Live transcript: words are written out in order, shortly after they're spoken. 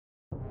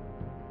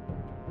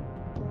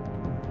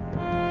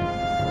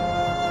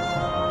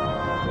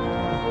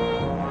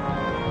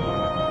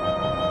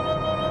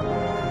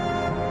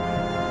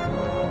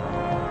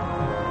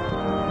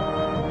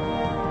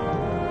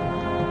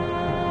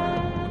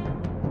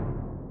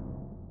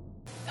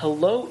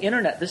Hello,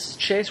 Internet. This is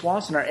Chase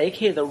Wassenaar,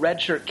 a.k.a. the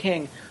Red Shirt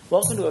King.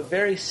 Welcome to a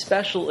very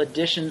special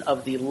edition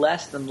of the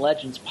Less Than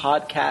Legends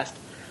podcast.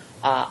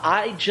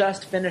 I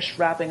just finished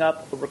wrapping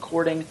up a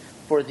recording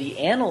for the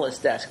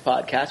Analyst Desk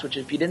podcast, which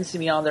if you didn't see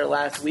me on there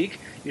last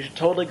week, you should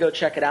totally go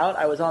check it out.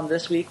 I was on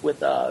this week with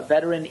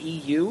veteran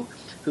EU,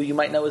 who you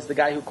might know is the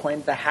guy who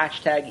coined the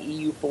hashtag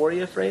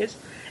EUphoria phrase,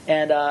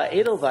 and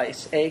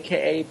Edelweiss,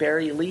 a.k.a.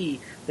 Barry Lee,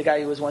 the guy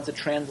who was once a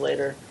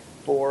translator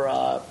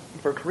for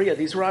Korea.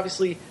 These were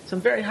obviously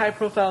some very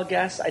high-profile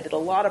guests. I did a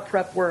lot of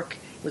prep work.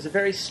 It was a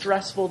very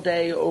stressful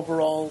day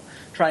overall,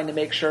 trying to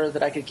make sure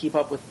that I could keep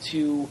up with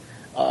two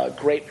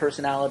great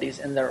personalities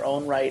in their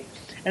own right.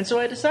 And so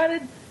I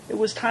decided it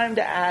was time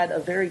to add a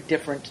very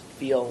different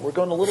feel. We're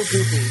going a little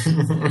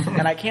goofy,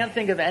 and I can't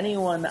think of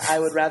anyone I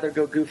would rather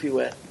go goofy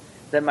with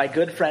than my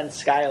good friend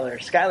Skylar.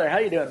 Skylar, how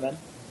you doing, man?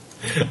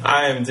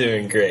 I am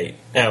doing great.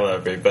 Hello,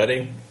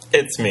 everybody.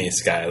 It's me,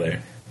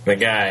 Skylar. The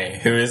guy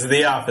who is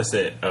the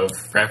opposite of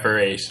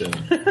preparation,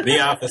 the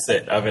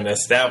opposite of an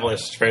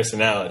established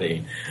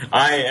personality.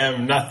 I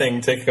am nothing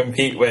to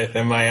compete with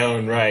in my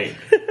own right.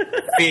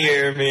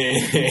 Fear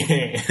me.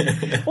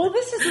 Well,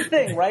 this is the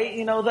thing, right?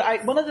 You know,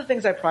 one of the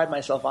things I pride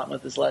myself on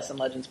with this Less Than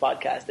Legends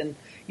podcast, and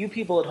you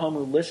people at home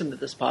who listen to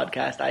this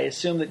podcast, I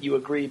assume that you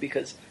agree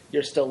because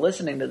you're still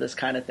listening to this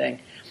kind of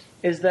thing,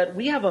 is that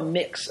we have a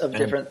mix of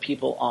different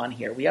people on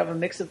here. We have a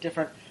mix of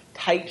different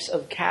types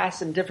of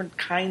casts and different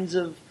kinds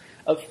of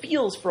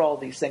feels for all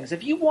these things.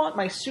 If you want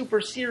my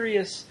super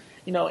serious,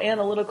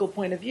 analytical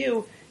point of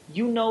view,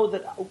 you know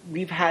that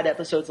we've had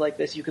episodes like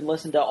this. You can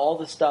listen to all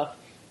the stuff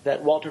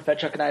that Walter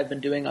Fedchuk and I have been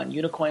doing on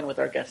Unicoin with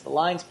our Guest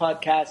Alliance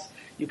podcast.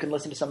 You can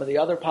listen to some of the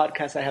other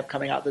podcasts I have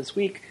coming out this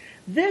week.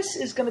 This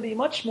is going to be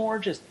much more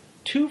just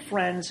two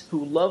friends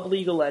who love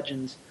League of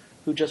Legends,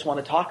 who just want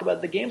to talk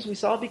about the games we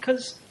saw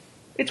because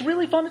it's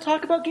really fun to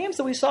talk about games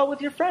that we saw with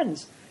your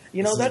friends.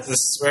 This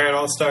is where it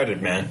all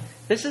started, man.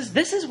 This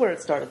is where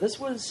it started. This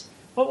was,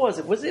 what was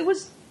it? It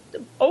was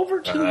over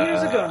 2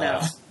 years ago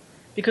now,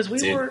 because we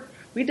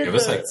did. It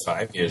was like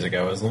 5 years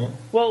ago, wasn't it?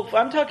 Well,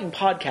 I'm talking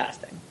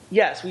podcasting.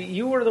 Yes,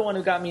 you were the one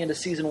who got me into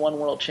Season 1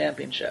 World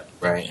Championship.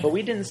 Right. But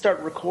we didn't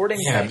start recording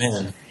things.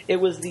 Man. It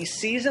was the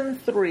Season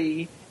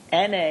 3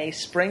 NA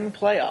Spring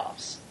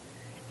Playoffs.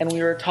 And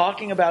we were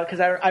talking about, because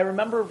I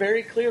remember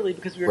very clearly,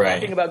 because we were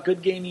talking about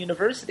Good Game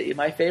University,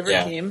 my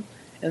favorite team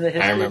in the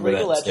history of League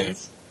of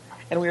Legends. Too.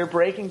 And we were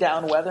breaking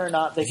down whether or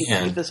not they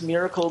could keep this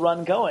miracle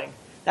run going.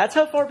 That's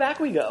how far back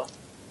we go.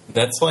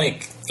 That's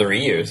like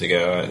 3 years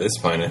ago at this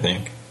point, I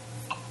think.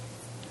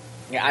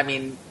 Yeah, I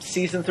mean,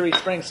 Season 3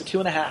 spring, so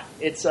 2.5.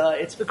 It's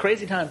a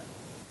crazy time.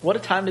 What a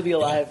time to be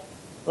alive.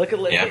 Look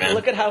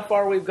at how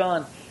far we've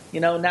gone.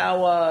 Now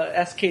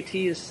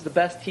SKT is the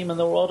best team in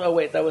the world. Oh,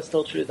 wait, that was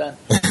still true then.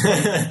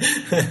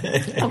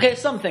 Okay,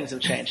 some things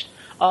have changed.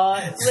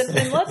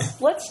 And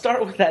let's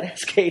start with that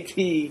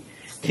SKT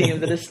team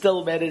that has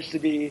still managed to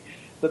be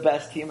the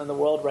best team in the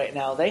world right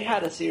now. They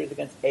had a series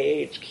against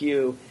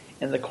AHQ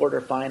in the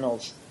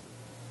quarterfinals.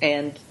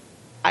 And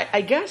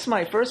I guess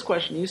my first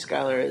question to you,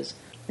 Skylar, is,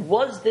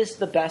 was this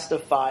the best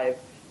of 5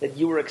 that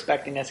you were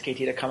expecting SKT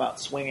to come out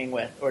swinging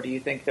with? Or do you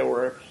think there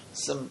were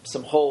some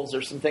holes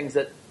or some things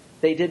that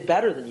they did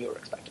better than you were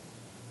expecting?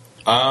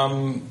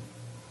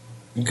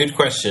 Good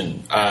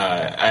question.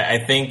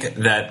 I think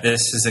that this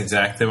is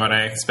exactly what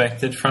I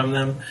expected from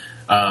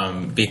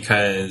them,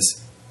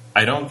 because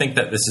I don't think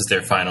that this is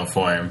their final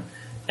form,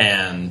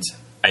 and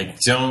I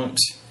don't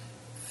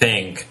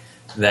think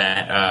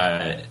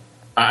that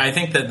I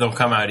think that they'll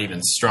come out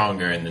even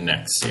stronger in the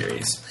next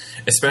series,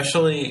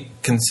 especially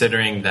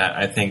considering that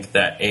I think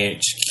that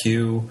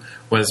AHQ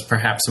was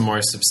perhaps a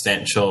more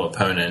substantial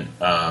opponent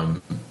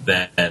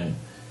than,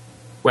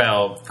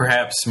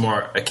 perhaps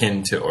more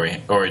akin to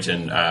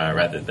Origin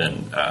rather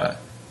than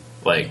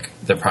like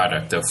the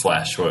product of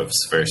Flash Wolves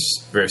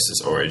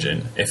versus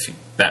Origin, if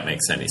that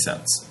makes any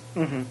sense.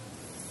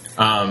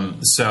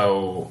 Mm-hmm.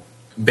 So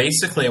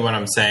basically what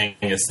I'm saying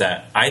is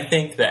that I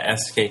think that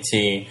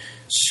SKT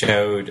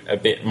showed a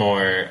bit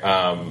more.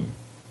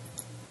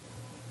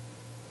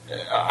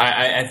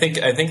 I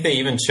think they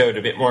even showed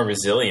a bit more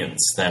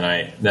resilience than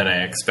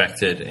I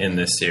expected in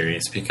this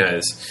series,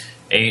 because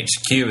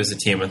AHQ is a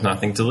team with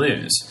nothing to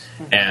lose,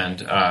 and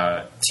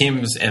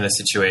teams in a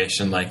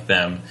situation like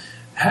them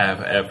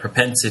have a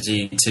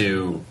propensity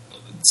to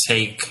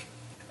take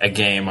a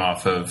game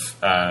off of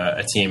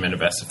a team in a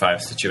best-of-5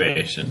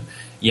 situation.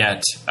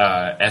 Yet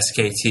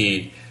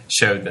SKT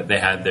showed that they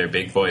had their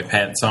big boy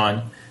pants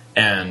on,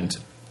 and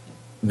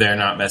they're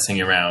not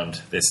messing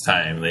around this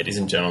time, ladies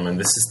and gentlemen.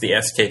 This is the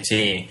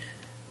SKT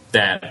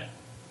that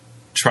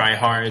try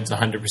hards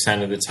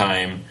 100% of the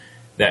time,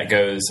 that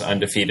goes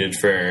undefeated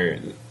for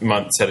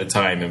months at a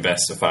time in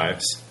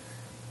best-of-5s.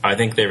 I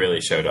think they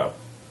really showed up.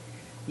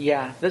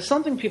 Yeah, there's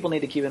something people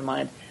need to keep in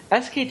mind.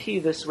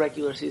 SKT this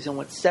regular season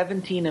went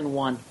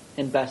 17-1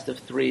 in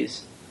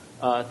best-of-3s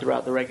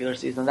throughout the regular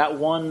season. That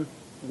one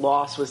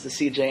loss was the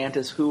CJ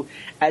Antis, who,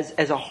 as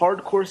a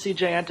hardcore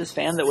CJ Antis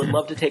fan that would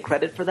love to take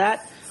credit for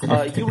that,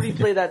 You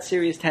replay that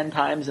series 10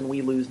 times and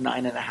we lose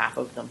 9.5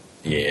 of them.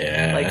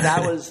 Yeah. Like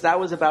that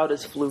was about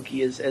as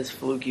fluky as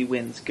fluky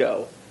wins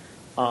go.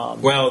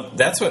 Well,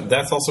 that's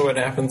also what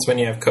happens when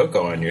you have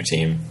Coco on your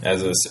team.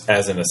 As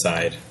an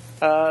aside.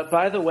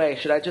 By the way,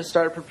 should I just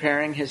start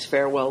preparing his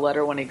farewell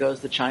letter when he goes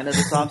to China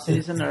this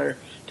offseason, or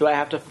do I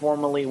have to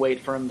formally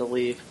wait for him to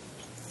leave?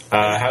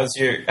 How's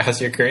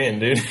your Korean,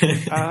 dude?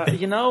 I'm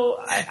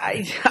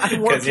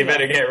Because you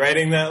better get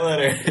writing that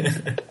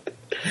letter.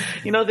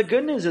 The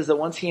good news is that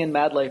once he and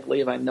Mad Lake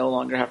leave, I no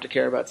longer have to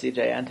care about CJ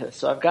Entis,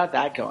 so I've got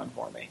that going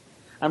for me.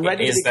 I'm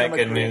ready. Is that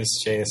good news,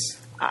 Chase?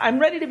 I'm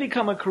ready to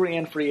become a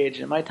Korean free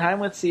agent. My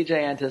time with CJ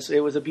Entis, it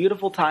was a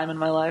beautiful time in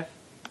my life,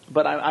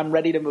 but I'm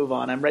ready to move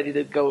on. I'm ready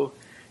to go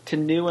to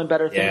new and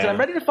better things. Yeah. And I'm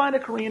ready to find a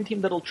Korean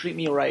team that'll treat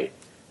me right,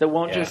 that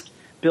won't just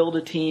build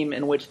a team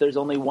in which there's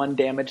only one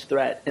damage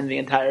threat in the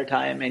entire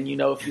time, and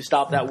if you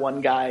stop that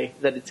one guy,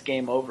 that it's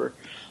game over.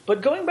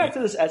 But going back to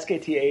this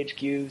SKT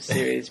HQ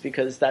series,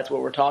 because that's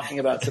what we're talking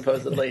about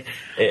supposedly,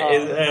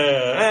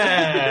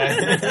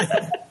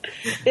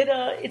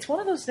 it's one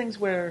of those things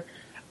where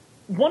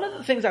one of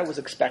the things I was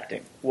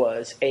expecting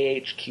was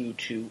AHQ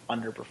to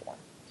underperform,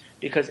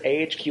 because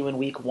AHQ in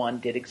Week 1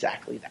 did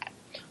exactly that.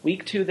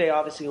 Week 2, they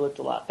obviously looked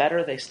a lot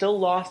better. They still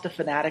lost to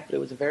Fnatic, but it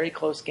was a very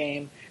close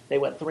game. They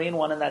went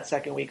 3-1 in that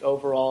second week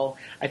overall.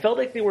 I felt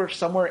like they were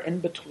somewhere in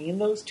between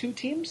those two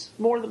teams,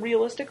 more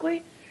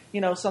realistically.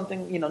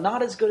 Something,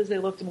 not as good as they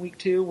looked in Week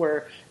 2,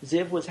 where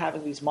Ziv was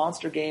having these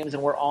monster games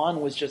and where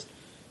On was just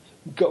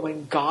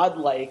going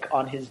godlike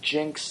on his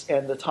Jinx,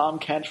 and the Tom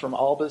Kench from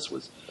Albus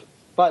was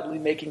finally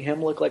making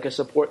him look like a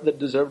support that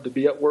deserved to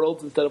be at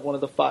Worlds instead of one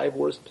of the 5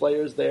 worst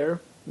players there,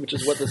 which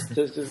is what the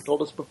statistics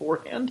told us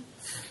beforehand.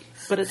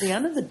 But at the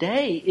end of the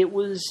day, it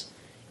was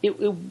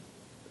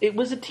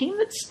a team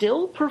that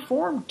still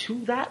performed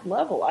to that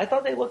level. I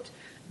thought they looked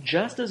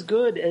just as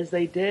good as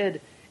they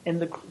did in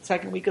the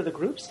second week of the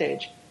group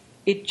stage.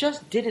 It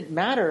just didn't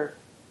matter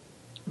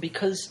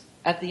because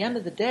at the end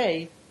of the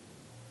day,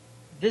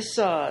 this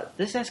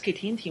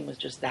SKT team was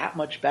just that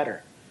much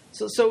better.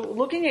 So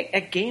looking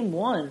at Game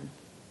 1,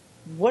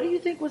 what do you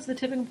think was the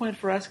tipping point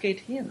for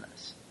SKT in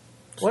this?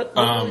 What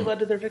really led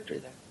to their victory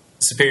there?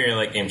 Superior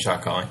late game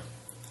shot calling.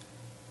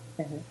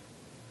 Mm-hmm.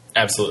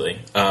 Absolutely.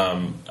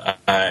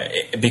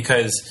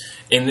 Because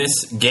in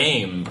this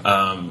game,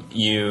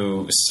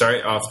 you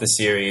start off the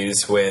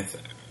series with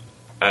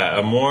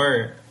a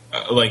more,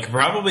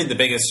 probably the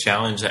biggest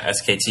challenge that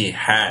SKT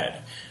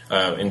had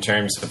in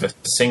terms of a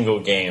single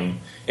game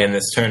in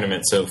this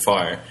tournament so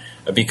far.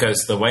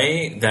 Because the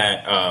way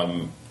that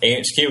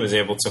AHQ was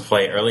able to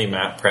play early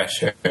map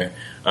pressure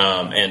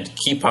and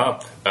keep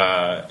up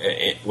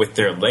with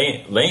their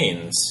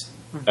lanes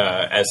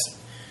as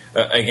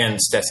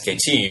against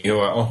SKT, who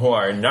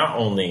are not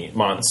only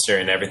monster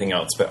and everything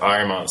else, but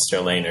are monster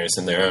laners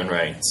in their own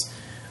rights.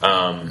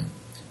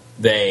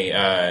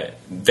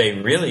 They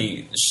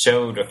really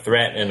showed a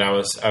threat, and I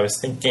was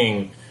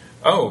thinking,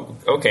 oh,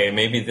 okay,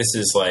 maybe this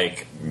is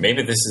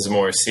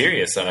more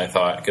serious than I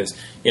thought, because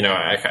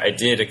I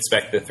did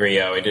expect the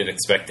 3-0, I did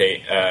expect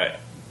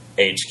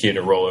HQ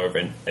to roll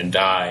over and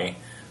die,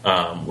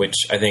 which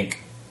I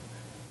think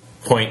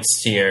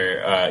points to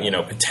your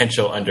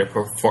potential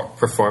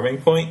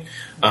underperforming point.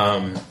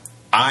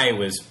 I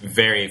was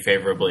very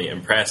favorably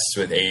impressed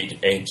with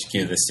HQ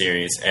this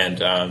series, and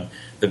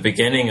the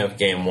beginning of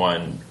Game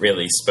 1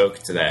 really spoke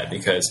to that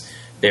because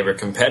they were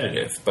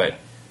competitive, but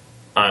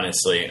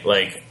honestly,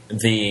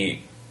 the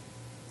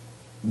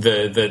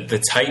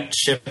tight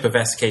ship of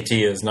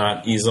SKT is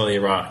not easily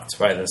rocked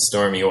by the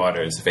stormy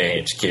waters of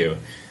AHQ.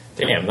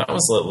 Damn, that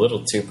was a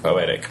little too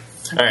poetic.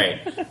 All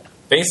right.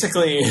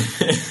 Basically,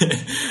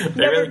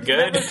 they're really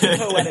good. Never too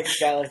poetic,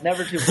 Skylar.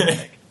 Never too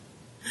poetic.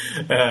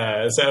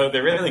 So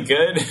they're really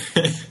good.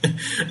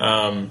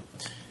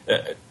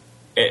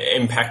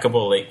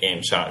 Impeccable late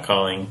game shot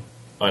calling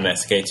on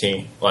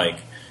SKT.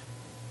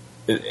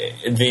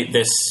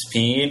 The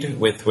speed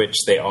with which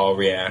they all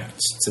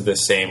react to the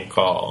same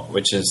call,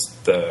 which is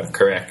the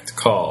correct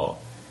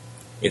call,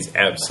 is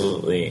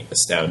absolutely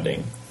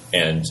astounding.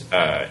 And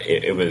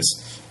it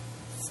was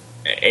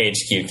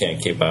AHQ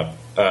can't keep up.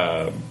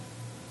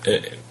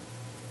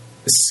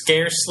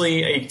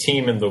 Scarcely a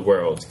team in the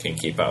world can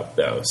keep up,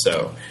 though,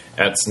 so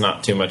that's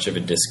not too much of a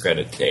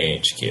discredit to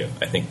AHQ.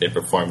 I think they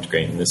performed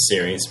great in this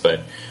series, but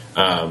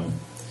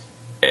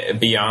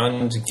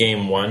beyond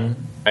Game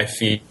 1, I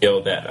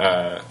feel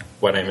that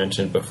what I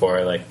mentioned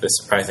before, the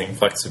surprising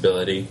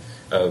flexibility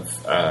of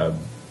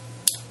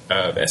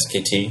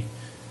SKT,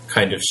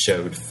 kind of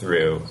showed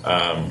through.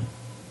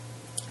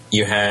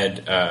 You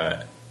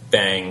had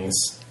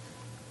Bang's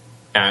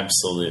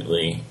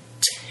absolutely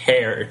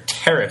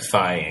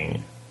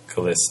terrifying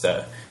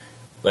Kalista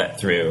let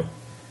through.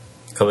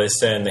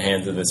 Kalista in the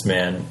hands of this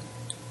man,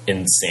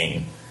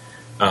 insane.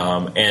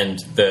 And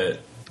the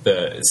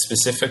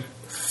specific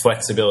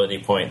flexibility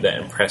point that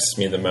impressed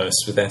me the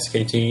most with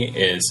SKT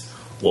is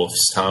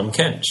Wolf's Tom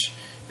Kench,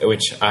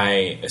 which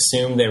I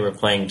assume they were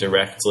playing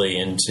directly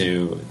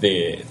into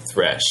the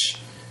Thresh,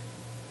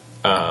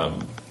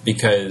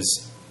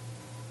 because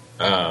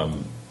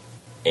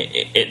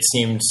it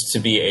seemed to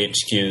be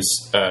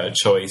HQ's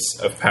choice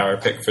of power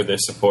pick for their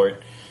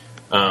support,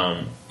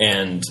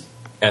 and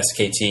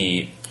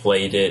SKT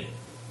played it.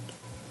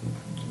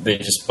 They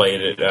just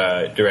played it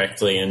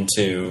directly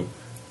into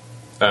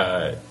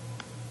the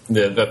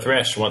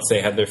Thresh once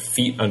they had their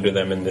feet under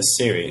them in this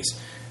series.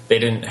 They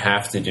didn't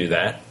have to do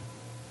that.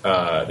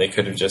 They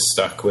could have just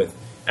stuck with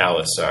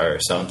Alistar or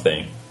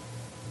something.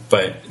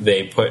 But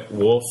they put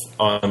Wolf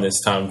on this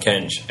Tahm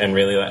Kench and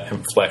really let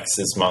him flex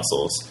his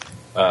muscles.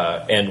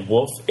 And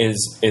Wolf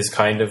is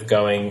kind of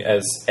going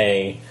as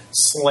a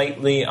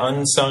slightly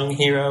unsung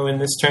hero in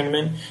this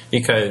tournament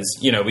because,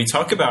 we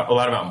talk a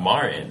lot about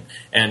Marin,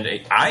 and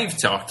I've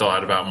talked a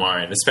lot about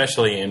Marin,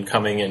 especially in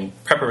coming in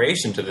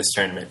preparation to this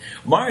tournament.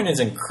 Marin is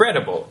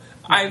incredible.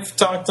 I've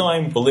talked till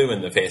I'm blue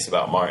in the face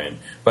about Marin,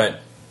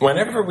 but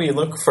whenever we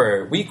look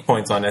for weak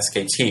points on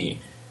SKT,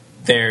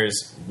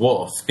 there's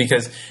Wolf,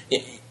 because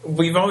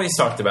we've always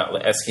talked about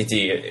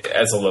SKT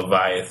as a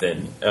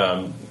Leviathan.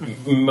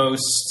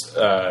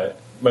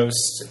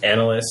 Most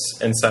analysts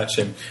and such,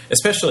 and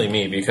especially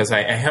me, because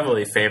I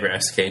heavily favor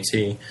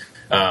SKT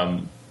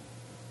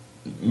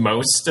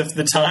most of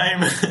the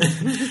time.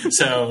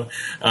 So,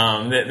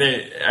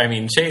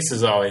 Chase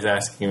is always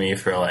asking me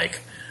for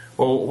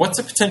well, what's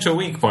a potential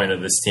weak point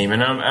of this team?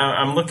 And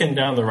I'm looking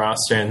down the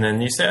roster, and then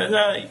you said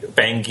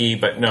Bengi,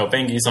 but no,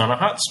 Bengi's on a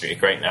hot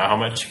streak right now. How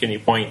much can you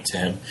point to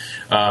him?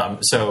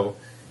 So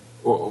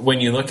when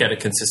you look at a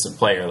consistent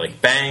player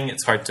like Bang,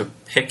 it's hard to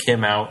pick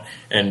him out,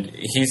 and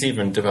he's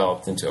even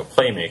developed into a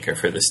playmaker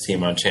for this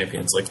team on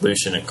champions like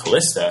Lucian and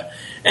Kalista.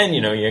 And,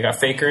 you got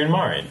Faker and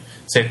Marin.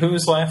 So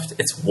who's left?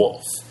 It's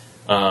Wolf.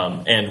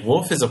 And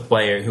Wolf is a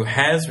player who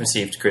has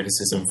received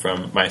criticism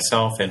from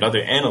myself and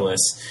other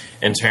analysts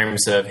in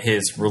terms of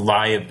his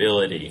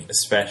reliability,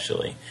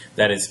 especially.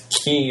 That is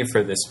key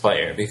for this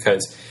player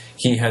because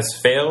he has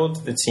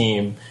failed the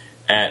team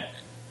at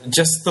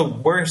just the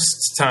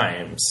worst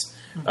times.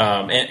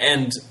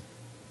 And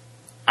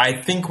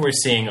I think we're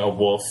seeing a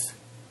Wolf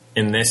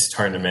in this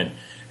tournament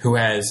who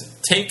has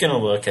taken a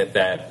look at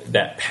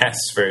that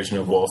past version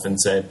of Wolf and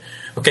said,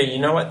 okay, you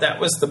know what? That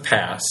was the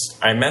past.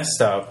 I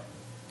messed up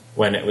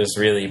when it was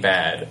really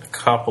bad a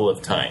couple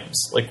of times,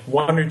 like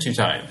 1 or 2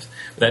 times.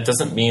 But that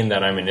doesn't mean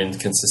that I'm an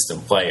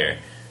inconsistent player.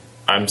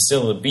 I'm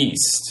still a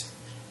beast.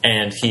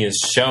 And he is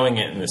showing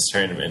it in this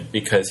tournament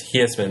because he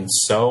has been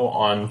so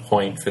on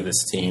point for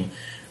this team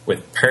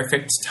with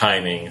perfect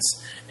timings,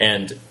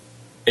 and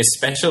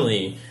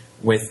especially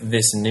with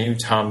this new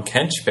Tahm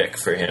Kench pick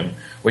for him,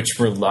 which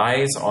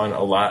relies on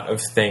a lot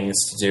of things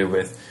to do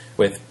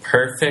with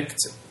perfect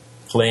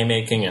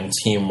playmaking and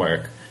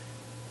teamwork,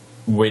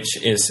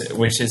 which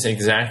is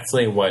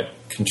exactly what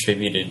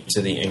contributed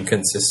to the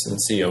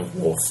inconsistency of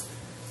Wolf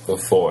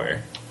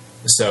before.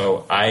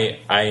 So I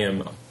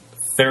am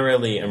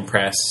thoroughly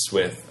impressed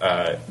with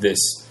this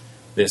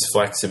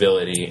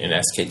flexibility in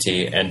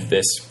SKT and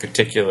this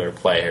particular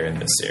player in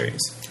this series.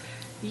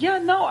 Yeah,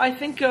 no, I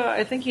think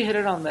you hit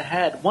it on the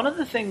head. One of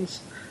the things,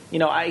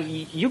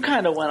 you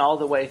kind of went all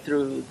the way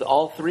through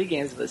all 3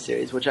 games of the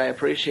series, which I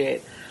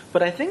appreciate.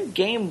 But I think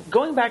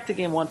going back to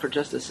game 1 for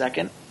just a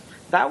second,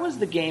 that was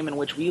the game in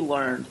which we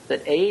learned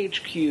that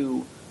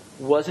AHQ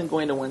wasn't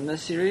going to win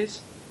this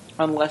series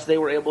unless they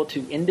were able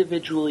to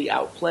individually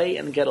outplay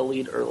and get a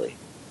lead early.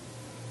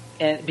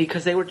 And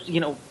because they were,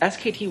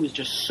 SKT was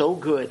just so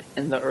good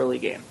in the early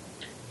game.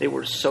 They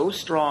were so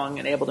strong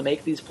and able to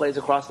make these plays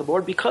across the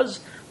board because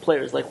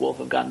players like Wolf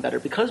have gotten better,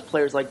 because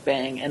players like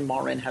Bang and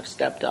Marin have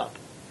stepped up.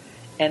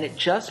 And it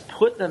just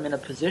put them in a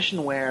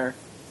position where,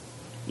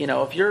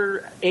 if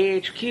you're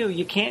AHQ,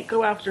 you can't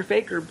go after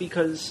Faker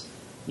because,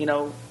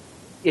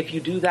 if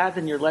you do that,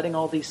 then you're letting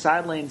all these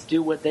side lanes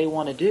do what they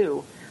want to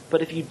do.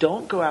 But if you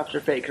don't go after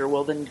Faker,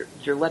 well, then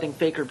you're letting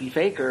Faker be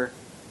Faker.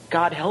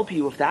 God help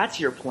you if that's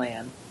your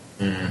plan.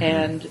 Mm-hmm.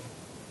 And,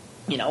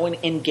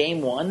 in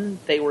game 1,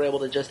 they were able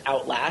to just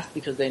outlast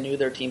because they knew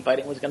their team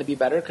fighting was going to be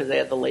better because they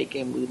had the late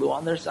game Lulu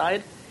on their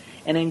side.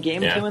 And in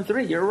game 2 and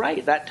 3, you're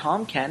right. That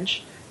Tahm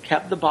Kench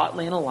kept the bot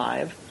lane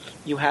alive.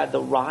 You had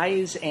the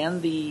Ryze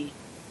and the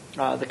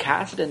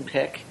Kassadin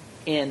pick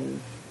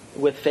in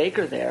with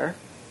Faker there.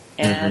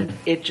 And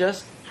it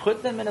just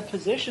put them in a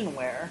position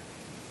where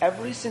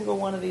every single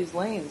one of these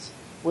lanes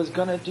was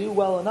going to do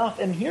well enough.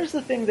 And here's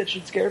the thing that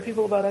should scare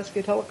people about SK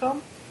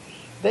Telecom.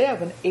 They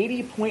have an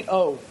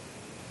 80.0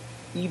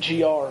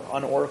 EGR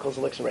on Oracle's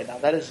Elixir right now.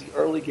 That is the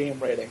early game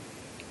rating.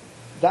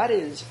 That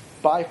is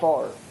by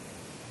far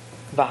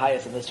the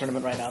highest in this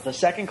tournament right now. The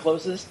second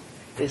closest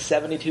is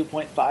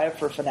 72.5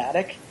 for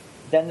Fnatic.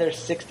 Then there's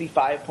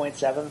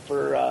 65.7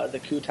 for the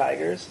Coup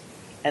Tigers.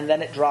 And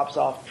then it drops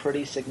off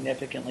pretty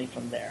significantly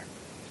from there.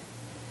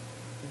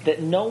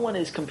 That no one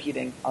is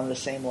competing on the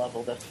same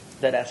level that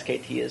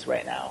SKT is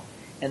right now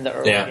in the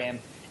early game.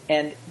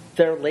 And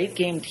their late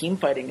game team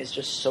fighting is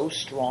just so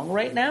strong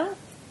right now.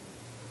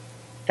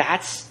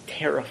 That's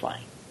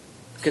terrifying.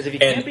 Because if you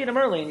can't beat them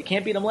early and you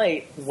can't beat them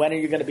late, when are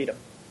you going to beat them?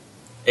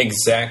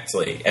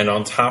 Exactly. And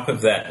on top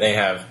of that, they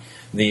have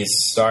these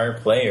star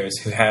players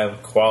who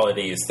have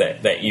qualities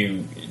that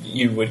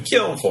you would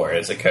kill for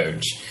as a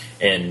coach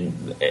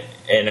in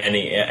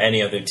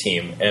any other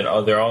team. And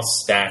they're all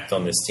stacked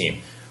on this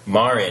team.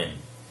 Marin,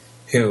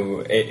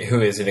 who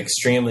is an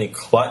extremely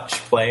clutch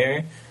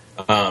player,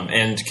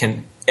 and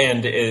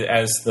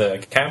as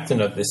the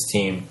captain of this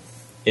team,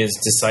 is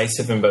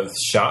decisive in both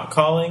shot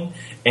calling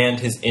and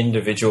his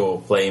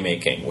individual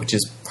playmaking, which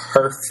is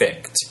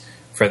perfect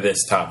for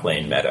this top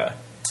lane meta.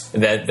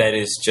 That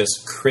is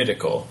just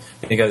critical,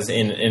 because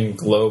in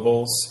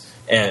globals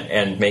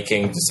and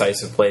making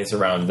decisive plays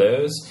around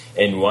those,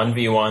 in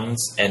 1v1s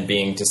and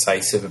being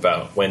decisive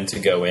about when to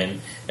go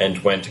in and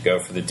when to go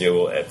for the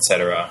duel,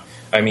 etc.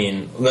 I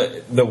mean,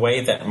 the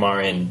way that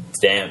Marin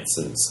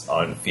dances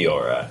on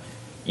Fiora,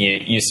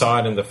 you saw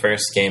it in the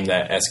first game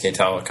that SK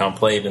Telecom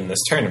played in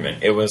this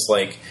tournament. It was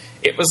like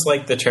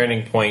the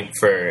turning point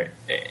for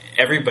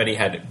everybody.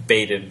 Had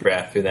bated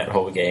breath through that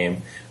whole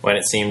game when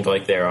it seemed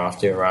like they were off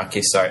to a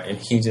rocky start, and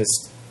he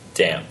just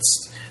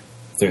danced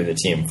through the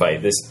team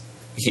fight.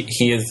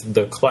 He is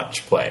the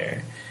clutch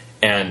player,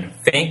 and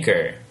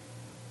Faker,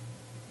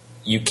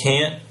 you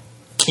can't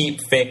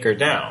keep Faker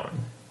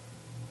down.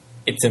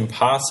 It's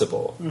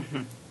impossible.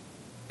 Mm-hmm.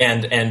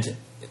 And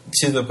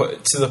to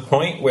the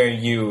point where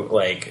you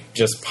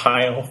just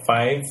pile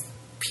 5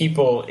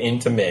 people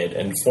into mid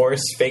and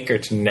force Faker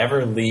to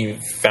never leave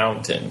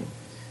Fountain,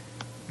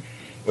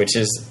 which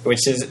is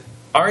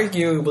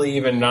arguably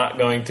even not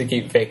going to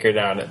keep Faker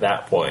down at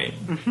that point.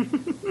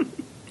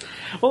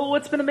 Well,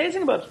 what's been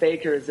amazing about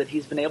Faker is that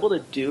he's been able to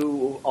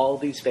do all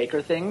these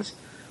Faker things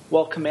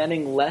while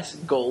commanding less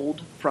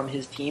gold from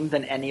his team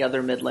than any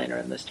other mid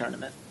laner in this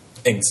tournament.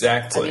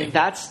 Exactly. I mean,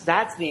 that's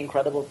the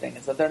incredible thing,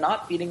 is that they're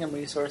not feeding him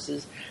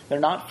resources. They're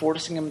not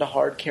forcing him to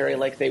hard carry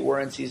like they were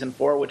in Season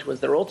 4, which was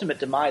their ultimate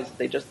demise.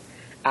 They just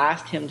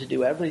asked him to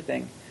do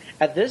everything.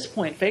 At this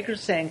point,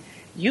 Faker's saying,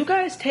 you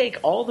guys take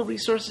all the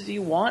resources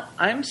you want.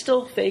 I'm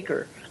still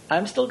Faker.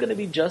 I'm still going to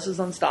be just as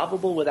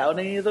unstoppable without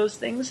any of those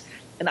things,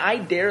 and I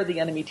dare the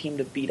enemy team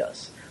to beat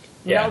us.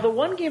 Yeah. Now, the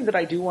one game that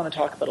I do want to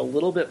talk about a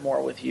little bit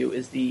more with you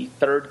is the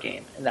third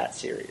game in that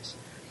series.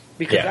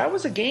 Because that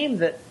was a game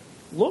that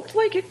looked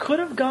like it could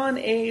have gone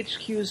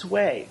AHQ's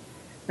way.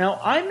 Now,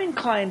 I'm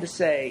inclined to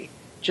say,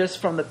 just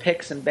from the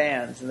picks and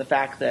bans and the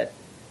fact that,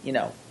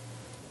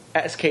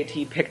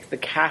 SKT picked the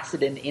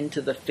Kassadin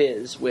into the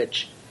Fizz,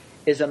 which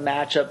is a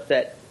matchup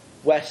that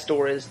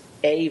Westor is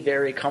A,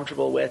 very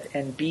comfortable with,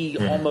 and B,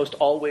 almost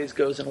always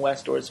goes in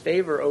Westor's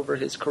favor over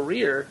his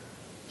career.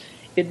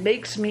 It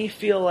makes me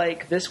feel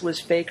like this was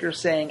Faker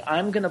saying,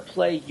 I'm going to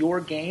play your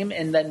game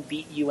and then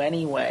beat you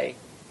anyway.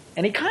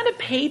 And he kind of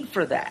paid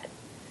for that.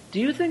 Do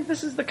you think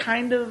this is the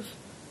kind of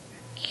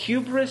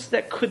hubris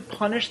that could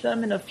punish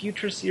them in a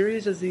future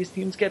series as these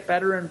teams get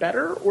better and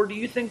better? Or do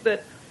you think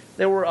that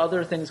there were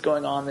other things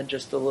going on than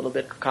just a little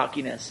bit of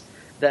cockiness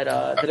that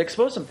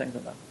exposed some things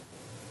in them?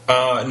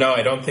 No,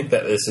 I don't think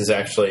that this is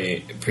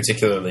actually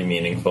particularly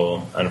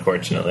meaningful,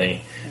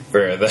 unfortunately,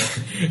 for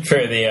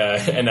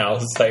the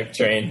analysis type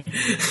train.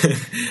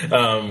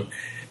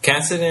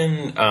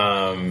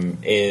 Kassadin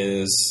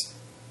is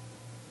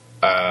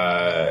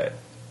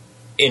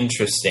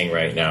interesting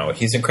right now.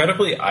 He's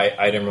incredibly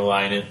item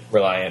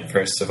reliant,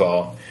 first of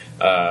all,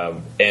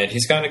 and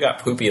he's kind of got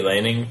poopy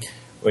laning,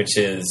 which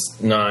is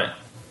not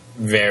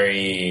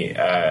very.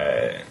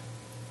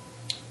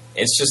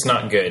 It's just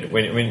not good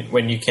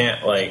when you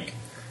can't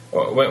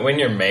when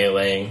you're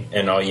meleeing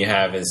and all you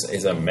have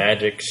is a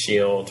magic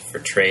shield for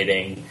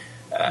trading.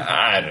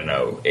 I don't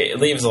know. It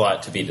leaves a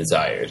lot to be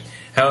desired.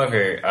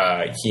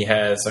 However, he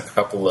has a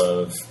couple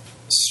of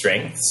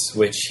strengths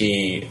which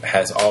he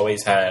has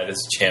always had as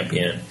a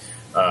champion,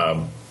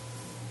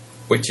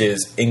 which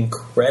is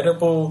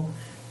incredible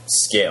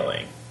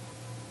scaling.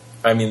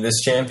 I mean, this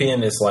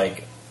champion is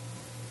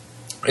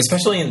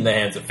especially in the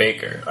hands of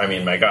Faker, I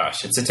mean, my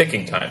gosh, it's a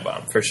ticking time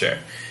bomb for sure.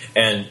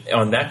 And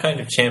on that kind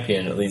of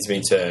champion, it leads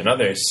me to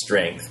another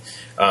strength,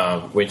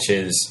 which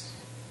is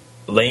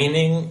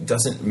laning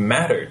doesn't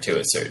matter to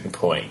a certain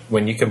point.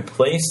 When you can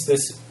place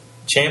this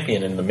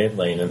champion in the mid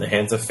lane in the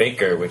hands of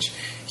Faker, which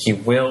he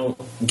will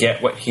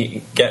get what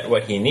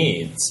he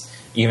needs,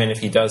 even if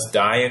he does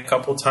die a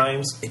couple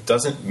times, it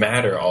doesn't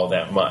matter all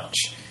that much.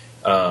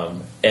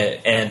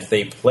 And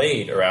they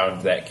played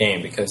around that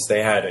game because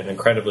they had an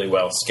incredibly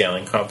well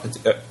scaling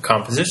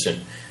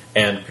composition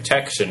and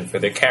protection for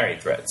their carry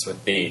threats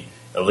with the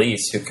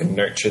Elise, who can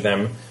nurture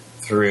them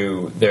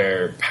through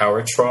their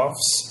power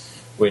troughs,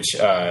 which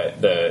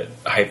the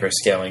hyper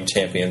scaling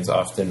champions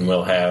often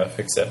will have,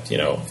 except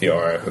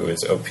Fiora, who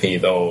is OP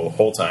the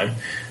whole time,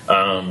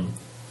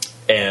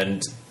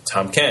 and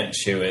Tahm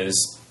Kench, who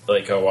is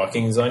like a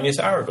walking Zhonya's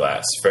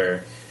hourglass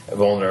for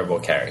vulnerable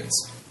carries.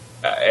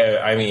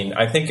 I mean,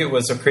 I think it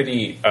was a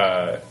pretty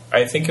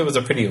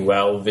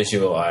well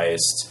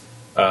visualized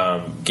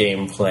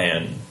game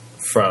plan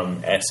from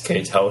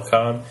SK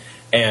Telecom,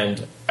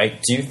 and I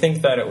do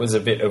think that it was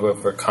a bit of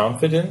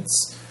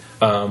overconfidence.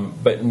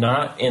 but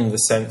not in the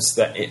sense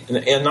that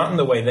and not in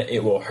the way that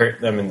it will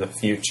hurt them in the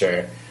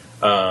future.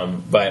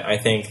 But I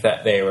think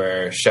that they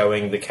were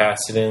showing the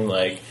Kassadin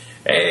like,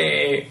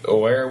 hey,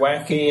 we're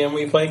wacky and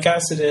we play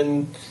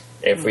Kassadin.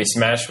 If we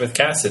smash with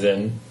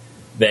Kassadin,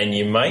 then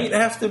you might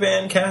have to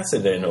ban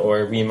Kassadin,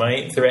 or we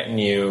might threaten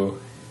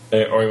you,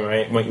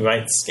 or we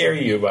might scare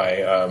you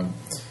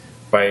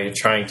by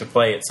trying to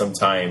play it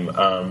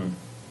sometime.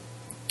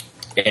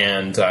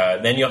 And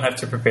then you'll have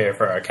to prepare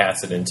for our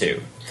Kassadin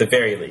too, at the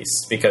very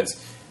least, because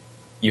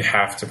you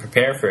have to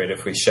prepare for it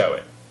if we show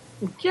it.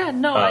 Yeah,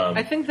 no,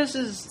 I think this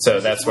is... So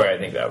that's where I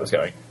think that was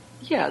going.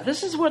 Yeah,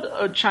 this is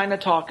what China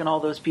Talk and all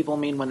those people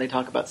mean when they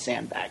talk about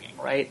sandbagging,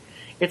 right?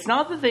 It's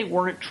not that they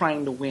weren't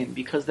trying to win,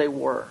 because they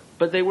were.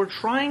 But they were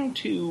trying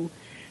to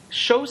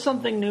show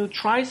something new,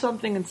 try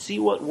something, and see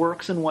what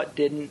works and what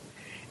didn't,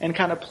 and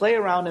kind of play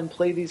around and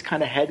play these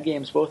kind of head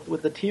games, both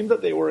with the team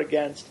that they were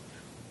against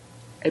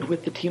and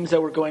with the teams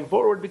that were going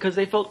forward, because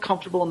they felt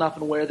comfortable enough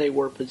in where they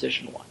were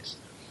position-wise.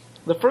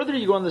 The further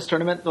you go in this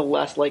tournament, the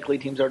less likely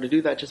teams are to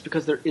do that, just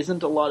because there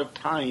isn't a lot of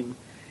time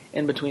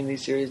in between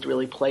these series to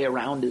really play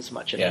around as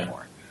much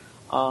anymore.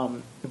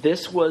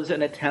 This was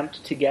an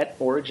attempt to get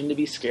Origin to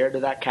be scared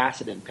of that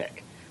Kassadin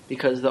pick,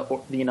 because the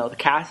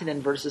Kassadin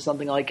versus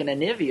something like an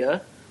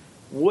Anivia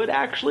would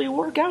actually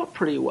work out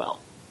pretty well.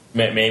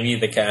 Maybe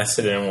the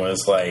Kassadin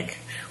was like,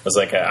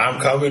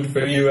 I'm coming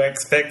for you,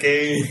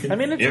 Xpeke. I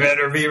mean, you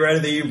better be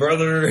ready,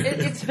 brother.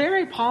 It's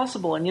very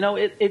possible, and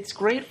it's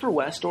great for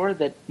Westor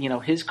that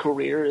his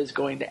career is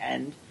going to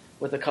end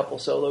with a couple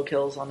solo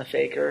kills on the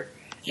Faker.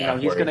 He's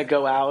going to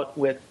go out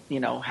with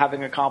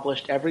having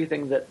accomplished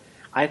everything that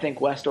I think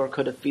Westor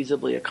could have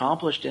feasibly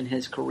accomplished in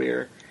his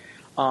career.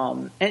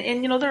 And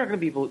there are going to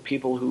be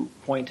people who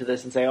point to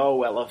this and say, oh,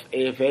 well,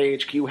 if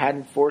AHQ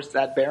hadn't forced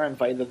that Baron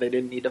fight that they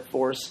didn't need to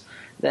force,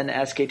 then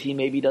SKT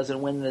maybe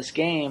doesn't win this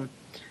game.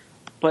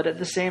 But at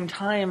the same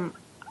time,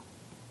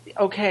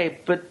 okay,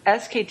 but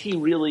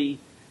SKT really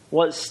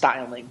was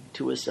styling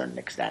to a certain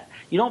extent.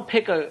 You don't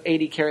pick a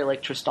AD carry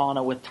like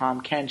Tristana with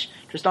Tahm Kench.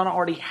 Tristana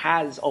already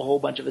has a whole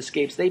bunch of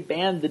escapes. They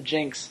banned the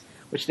Jinx,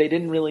 which they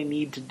didn't really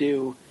need to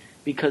do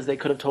because they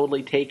could have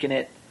totally taken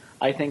it,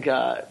 I think,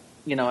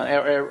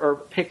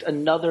 or picked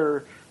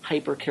another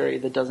hyper carry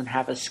that doesn't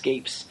have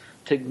escapes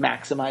to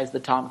maximize the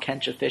Tahm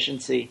Kench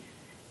efficiency.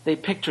 They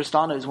picked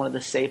Tristana, who's one of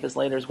the safest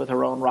laners with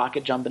her own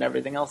rocket jump and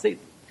everything else.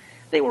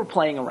 They were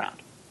playing around.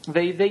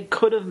 They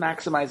could have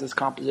maximized this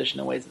composition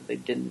in ways that they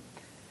didn't.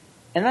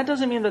 And that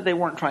doesn't mean that they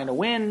weren't trying to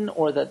win,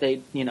 or that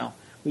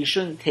we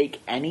shouldn't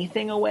take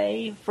anything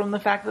away from the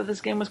fact that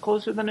this game was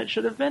closer than it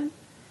should have been.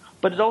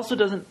 But it also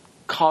doesn't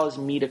cause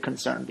me to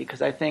concern,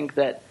 because I think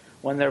that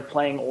when they're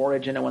playing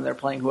Origin and when they're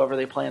playing whoever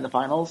they play in the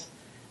finals,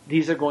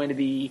 these are going to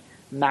be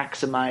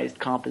maximized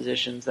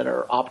compositions that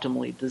are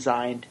optimally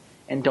designed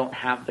and don't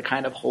have the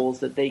kind of holes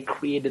that they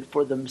created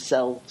for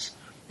themselves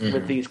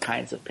with these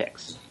kinds of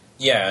picks.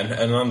 Yeah,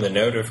 and on the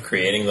note of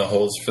creating the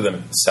holes for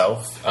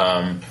themselves,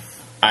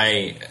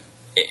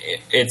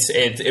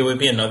 it would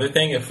be another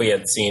thing if we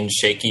had seen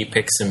shaky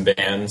picks and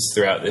bans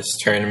throughout this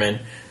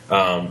tournament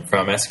from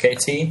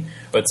SKT.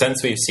 But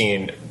since we've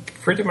seen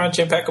pretty much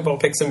impeccable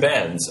picks and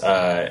bans,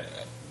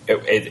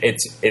 it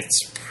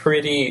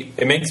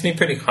makes me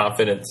pretty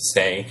confident to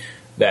say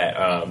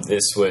that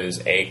this was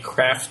a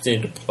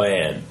crafted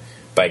plan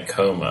by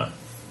Coma,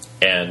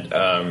 and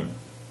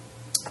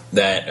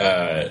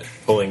that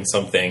pulling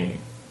something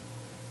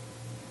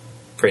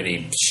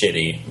pretty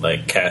shitty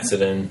like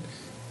Kassadin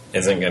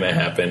isn't going to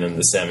happen in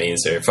the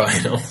semis or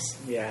finals.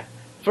 Yeah.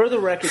 For the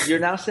record, you're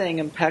now saying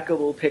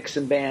impeccable picks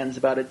and bans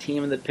about a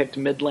team that picked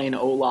mid lane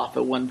Olaf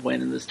at one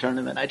point in this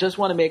tournament. I just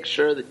want to make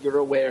sure that you're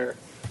aware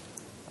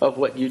of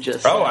what you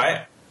just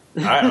said.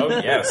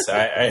 Yes.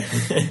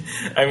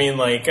 I mean,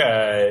 like,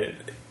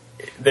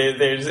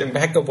 there's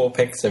impeccable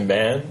picks and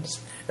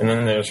bans, and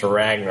then there's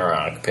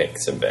Ragnarok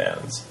picks and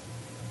bans.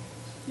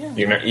 Yeah.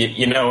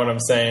 You know what I'm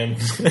saying?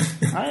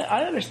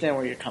 I understand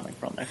where you're coming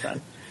from, my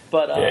friend.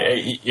 But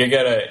you're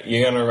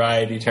gonna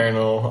ride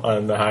Eternal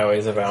on the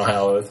highways of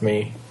Valhalla with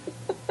me.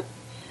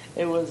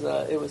 It was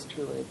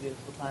truly a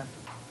beautiful time.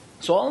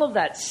 So all of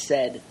that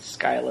said,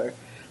 Skylar,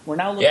 we're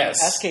now looking at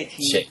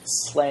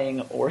SKT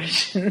playing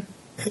Origin.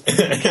 God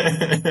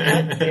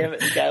damn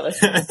it, Skylar.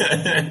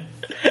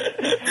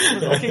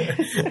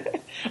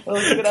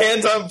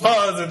 Can't on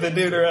pause with the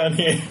dude around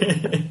here.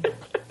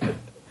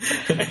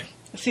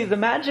 See, the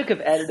magic of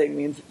editing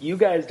means that you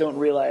guys don't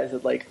realize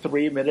that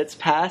 3 minutes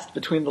passed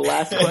between the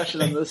last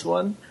question and this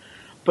one.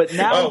 But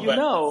now you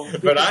know.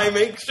 But I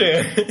make sure.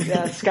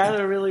 Yeah,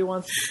 Skylar really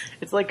wants.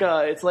 It's like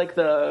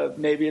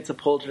maybe it's a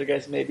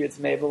Poltergeist, maybe it's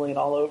Maybelline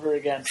all over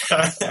again.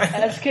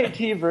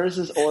 SKT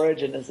versus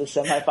Origin is the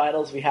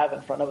semifinals we have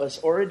in front of us.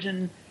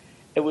 Origin,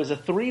 it was a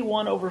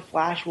 3-1 over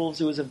Flash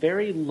Wolves. It was a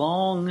very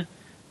long,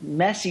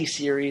 messy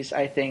series,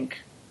 I think,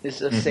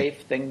 is a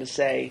safe thing to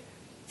say.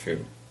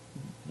 True.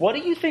 What do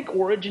you think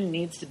Origin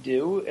needs to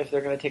do if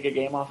they're going to take a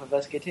game off of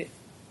SKT?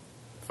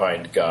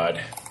 Find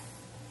God.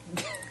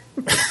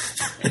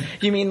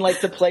 You mean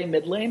to play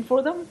mid lane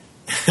for them?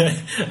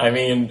 I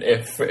mean,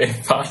 if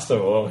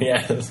possible,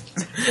 yes.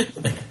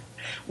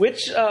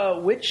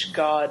 Which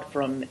god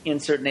from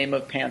insert name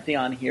of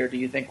pantheon here do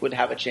you think would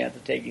have a chance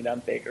of taking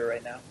down Faker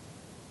right now?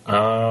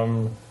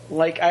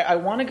 I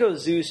want to go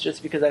Zeus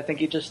just because I think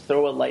he'd just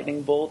throw a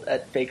lightning bolt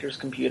at Faker's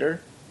computer,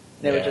 and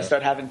they would just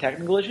start having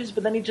technical issues.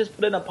 But then he'd just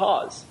put in a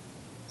pause,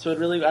 so I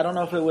don't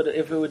know if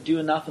it would do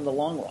enough in the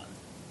long run.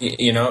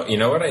 You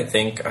know what I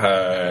think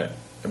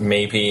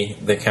maybe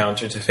the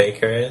counter to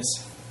Faker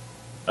is?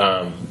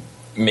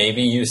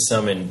 Maybe you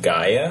summon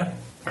Gaia,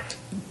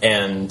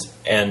 and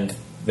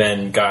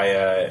then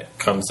Gaia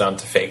comes down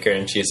to Faker,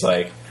 and she's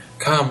like,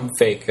 "Come,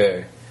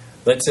 Faker,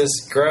 let's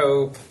just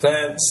grow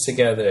plants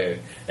together."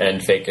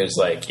 And Faker's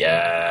like,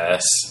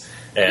 "Yes."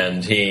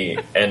 And he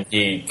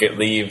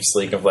leaves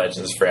League of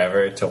Legends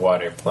forever to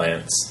water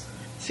plants.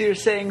 So you're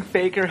saying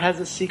Faker has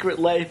a secret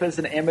life as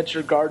an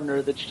amateur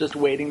gardener that's just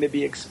waiting to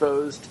be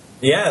exposed?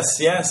 Yes.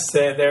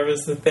 There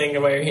was the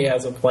thing where he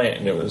has a plant,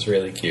 and it was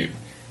really cute.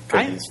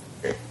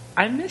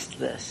 I missed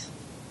this.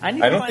 I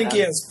don't think he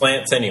has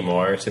plants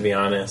anymore, to be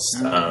honest,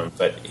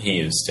 but he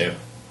used to.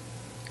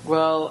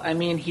 Well, I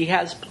mean, he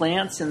has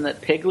plants, and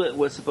that Piglet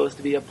was supposed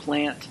to be a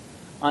plant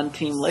on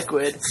Team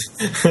Liquid,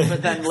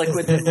 but then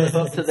Liquid didn't live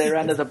up to their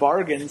end of the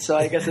bargain, so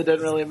I guess it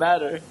didn't really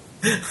matter.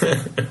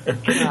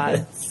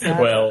 God.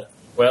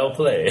 Well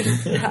played.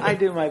 I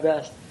do my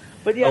best.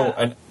 But yeah. Oh,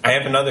 and I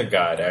have another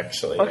god,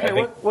 actually. Okay,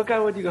 what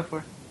god would you go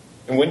for?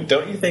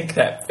 Don't you think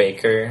that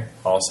Faker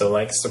also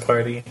likes to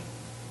party?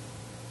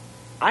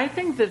 I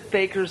think that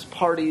Faker's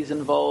parties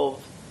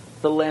involve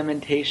the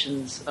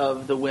lamentations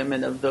of the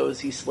women of those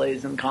he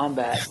slays in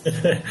combat.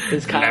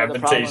 Is kind of the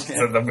problem. Lamentations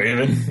of the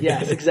women?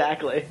 Yes,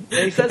 exactly.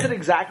 And he says it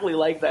exactly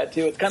like that,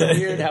 too. It's kind of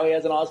weird how he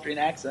has an Austrian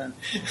accent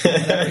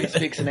whenever he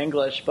speaks in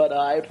English, but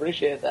I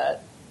appreciate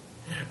that.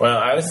 Well,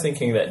 I was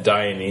thinking that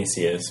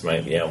Dionysius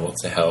might be able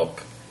to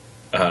help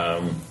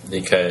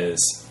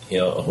because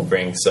he'll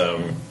bring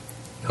some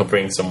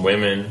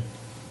women,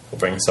 he'll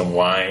bring some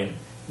wine,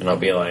 and I'll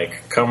be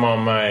like, "Come on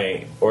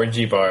my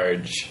orgy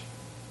barge,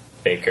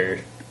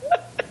 Faker."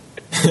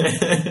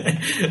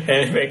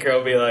 And Faker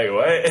will be like,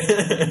 "What?"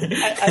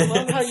 I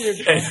love how you're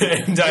drunk.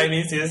 And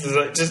Dionysius is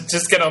like,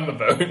 just get on the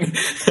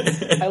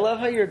boat. I love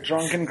how your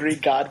drunken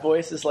Greek god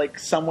voice is like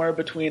somewhere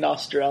between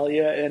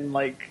Australia and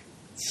like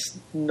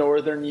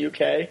northern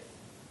UK.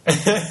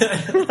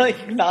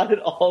 Like not at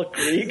all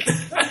Greek.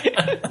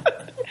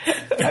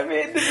 I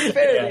mean, to be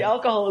fair, the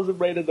alcoholism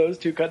rate in those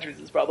two countries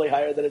is probably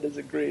higher than it is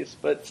in Greece,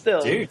 but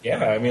still. Dude,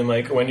 yeah, I mean,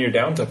 like, when you're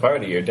down to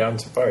party, you're down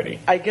to party.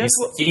 I guess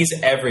he's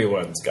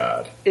everyone's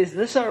god. Is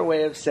this our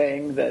way of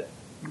saying that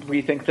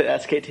we think that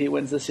SKT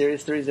wins the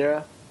series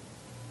 3-0?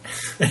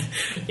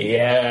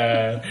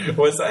 Yeah.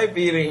 Was I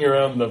beating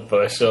around the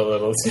bush a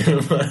little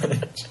too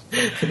much?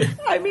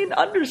 I mean,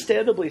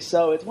 understandably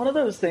so. It's one of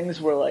those things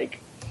where, like,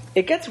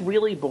 it gets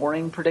really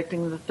boring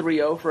predicting the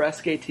 3-0 for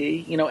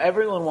SKT. You know,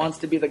 everyone wants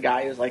to be the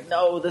guy who's like,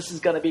 no, this is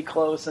going to be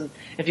close. And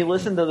if you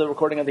listen to the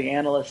recording of the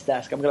Analyst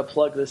Desk, I'm going to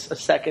plug this a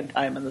second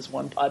time in this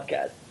one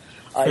podcast.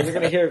 You're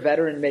going to hear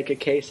Veteran make a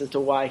case as to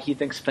why he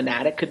thinks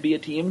Fnatic could be a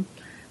team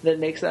that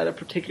makes that a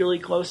particularly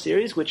close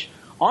series, which,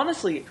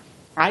 honestly,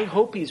 I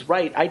hope he's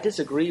right. I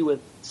disagree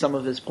with some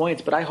of his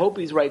points, but I hope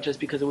he's right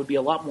just because it would be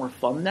a lot more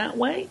fun that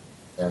way.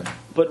 Yeah.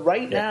 But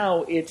right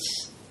now,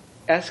 it's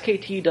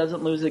SKT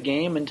doesn't lose a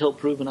game until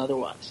proven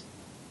otherwise.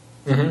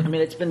 Mm-hmm. I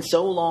mean, it's been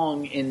so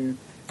long in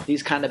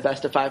these kind of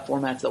best-of-5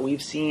 formats that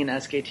we've seen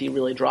SKT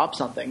really drop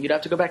something. You'd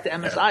have to go back to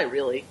MSI,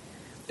 really,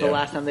 the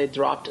last time they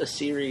dropped a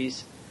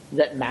series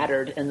that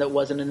mattered and that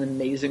wasn't an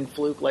amazing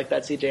fluke like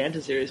that CJ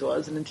Anta series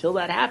was. And until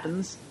that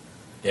happens,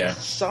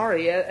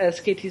 sorry,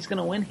 SKT's going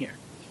to win here.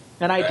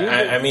 And I do.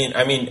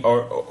 I mean,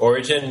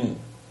 Origin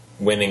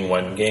winning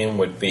one game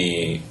would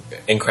be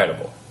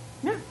incredible.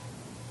 Yeah.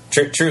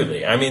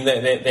 Truly. I mean,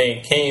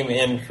 they came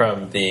in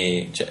from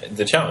the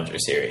Challenger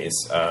Series,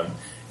 and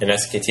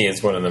SKT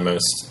is one of the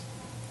most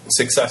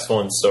successful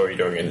and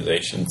storied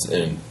organizations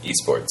in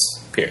esports,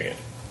 period.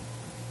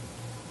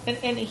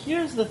 And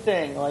here's the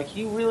thing, like,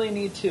 you really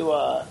need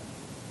to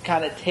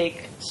kind of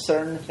take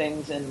certain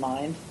things in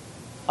mind.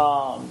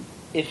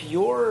 If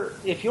you're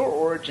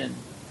Origin,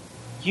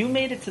 you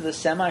made it to the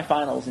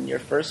semifinals in your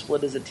first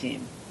split as a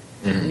team.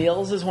 Mm-hmm.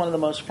 Niels is one of the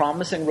most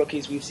promising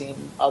rookies we've seen.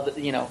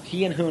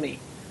 He and Huni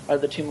are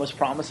the two most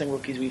promising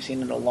rookies we've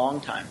seen in a long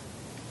time.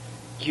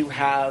 You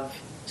have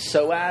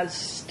Soaz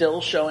still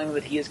showing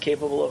that he is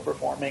capable of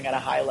performing at a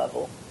high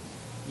level.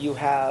 You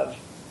have,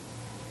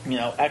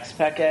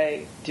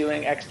 Xpeke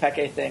doing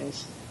Xpeke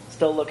things,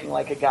 still looking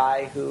like a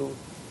guy who,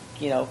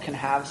 can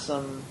have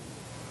some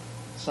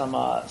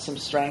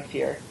strength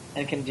here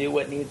and can do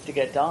what needs to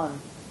get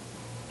done.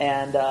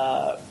 And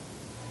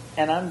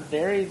I'm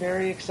very,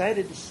 very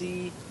excited to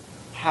see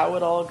how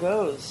it all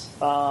goes.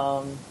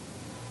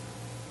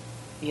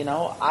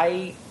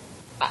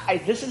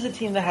 This is a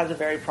team that has a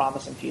very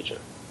promising future,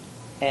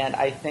 and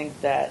I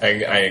think that I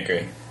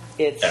agree.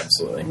 It's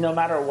absolutely, no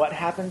matter what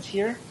happens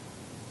here,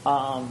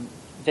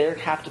 they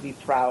have to be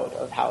proud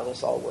of how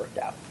this all worked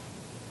out.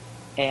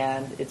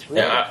 and it's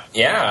really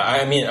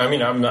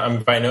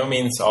I'm by no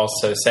means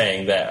also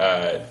saying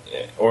that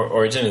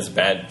Origin is a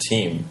bad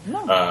team.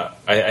 No.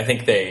 I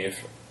think they've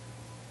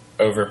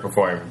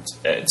overperformed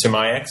to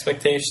my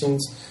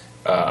expectations.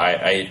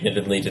 I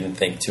admittedly didn't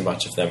think too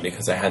much of them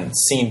because I hadn't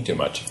seen too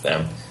much of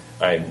them.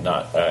 I'm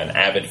not an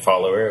avid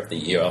follower of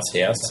the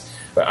EULCS,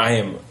 but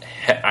I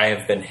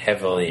have been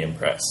heavily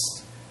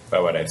impressed by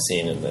what I've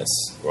seen in this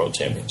World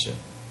Championship.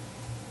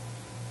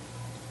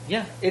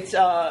 Yeah, it's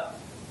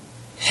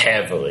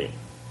heavily.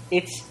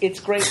 It's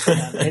great for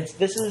them.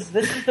 This is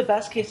the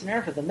best case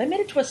scenario for them. They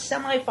made it to a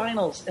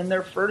semifinals in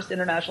their first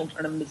international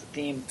tournament as a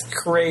team. It's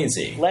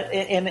crazy.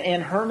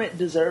 And Hermit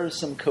deserves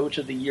some Coach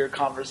of the Year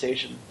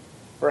conversation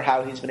for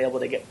how he's been able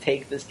to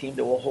take this team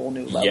to a whole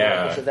new level.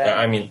 Yeah,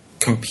 I mean,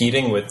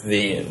 competing with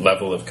the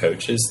level of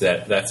coaches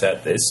that's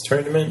at this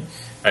tournament,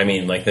 I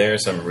mean, like, there are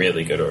some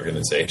really good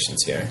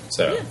organizations here.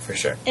 So, yeah. For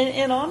sure.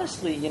 And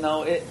honestly,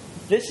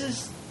 this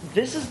is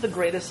the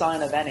greatest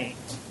sign of any,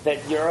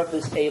 that Europe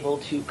is able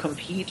to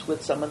compete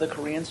with some of the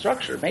Korean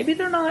structure. Maybe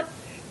they're not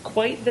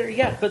quite there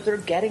yet, but they're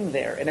getting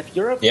there. And if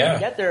Europe can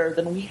get there,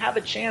 then we have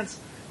a chance.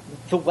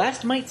 The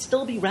West might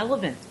still be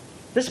relevant.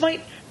 This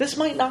might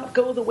not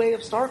go the way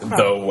of StarCraft.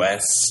 The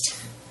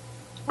West.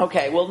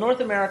 Okay, well, North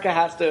America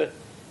has to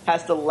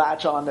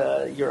latch on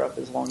to Europe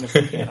as long as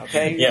they can.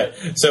 Okay. Yeah.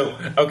 So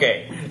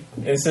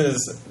this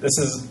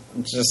is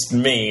just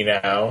me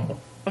now.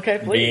 Okay,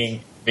 please.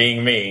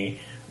 Being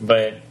me,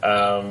 but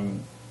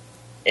I'm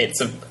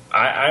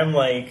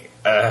like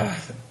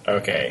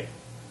okay.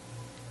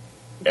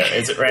 Yeah,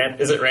 is it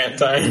rant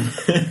time?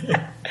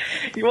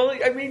 Well,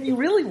 I mean, you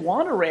really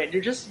want to rant.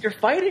 You're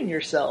fighting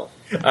yourself.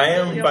 I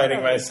am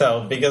fighting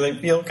myself because I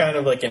feel kind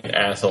of like an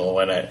asshole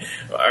when all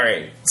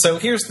right, so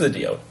here's the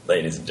deal,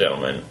 ladies and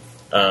gentlemen.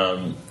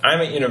 I'm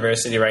at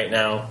university right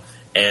now,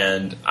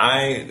 and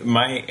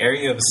my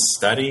area of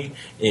study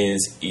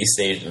is East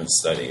Asian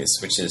Studies,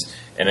 which is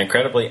an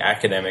incredibly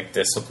academic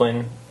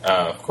discipline,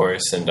 of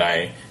course, and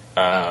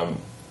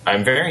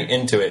I'm very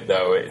into it,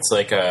 though. It's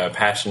like a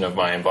passion of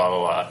mine, blah, blah,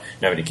 blah.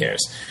 Nobody cares.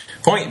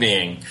 Point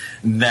being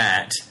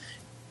that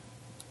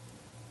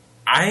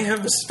I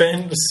have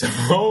spent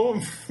so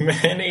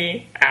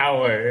many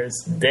hours,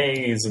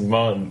 days,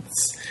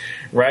 months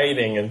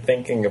writing and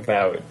thinking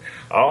about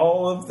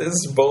all of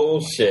this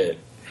bullshit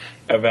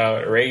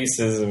about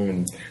racism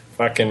and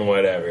fucking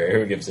whatever.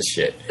 Who gives a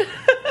shit?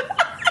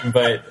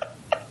 But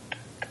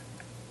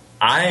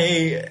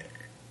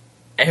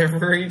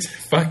every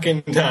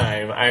fucking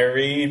time I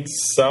read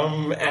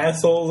some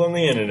assholes on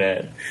the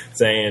internet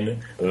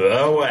saying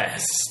the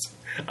West,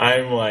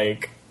 I'm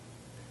like,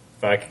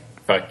 fuck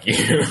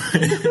you.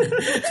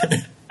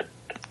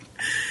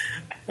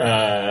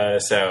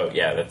 So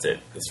yeah, that's it.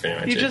 That's pretty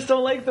much it. You just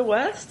don't like the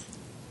West?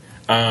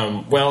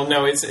 Well,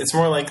 no, it's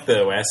more like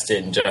the West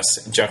in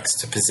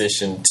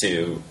juxtaposition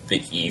to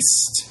the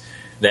East.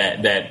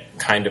 That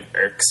kind of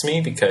irks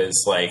me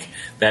because like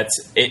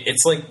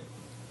it's like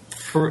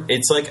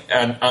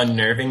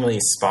unnervingly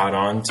spot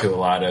on to a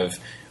lot of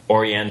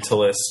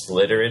Orientalist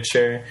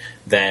literature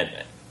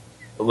that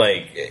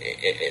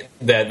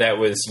that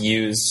was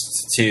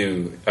used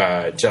to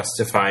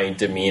justify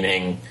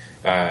demeaning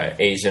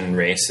Asian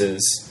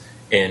races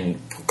in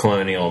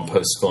colonial and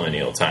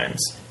post-colonial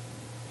times.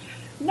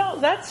 No,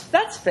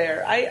 that's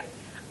fair. I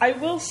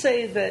will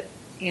say that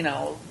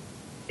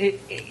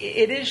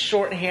it is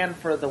shorthand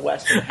for the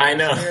Western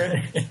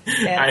Hemisphere.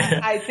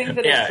 And I think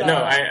that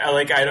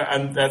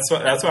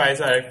that's why I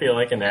said I feel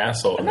like an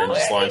asshole and then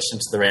just launched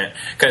into the rant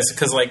because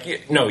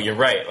you're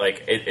right.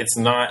 Like it's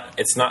not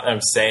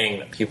I'm saying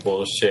that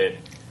people should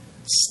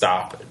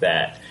stop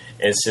that.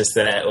 It's just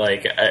that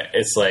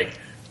it's like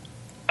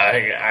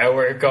I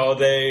work all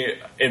day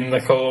in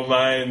the coal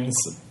mines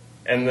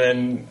and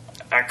then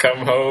I come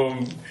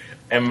home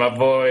and my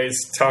boy's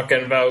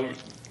talking about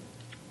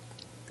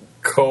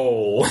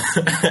coal.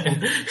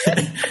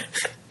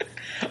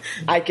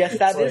 I guess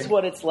that is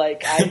what it's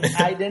like.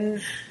 I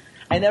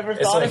never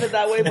thought of it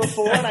that way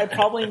before, and I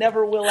probably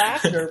never will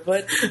after.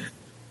 But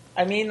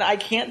I mean, I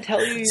can't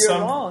tell you you're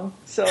wrong.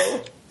 So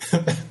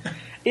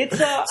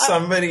it's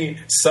somebody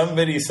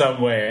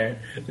somewhere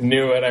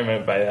knew what I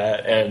meant by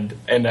that, and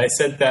I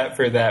said that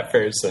for that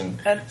person.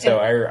 So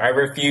I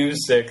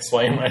refuse to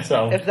explain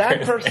myself. If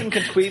that person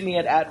could tweet me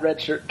at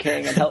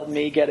 @RedShirtKing and help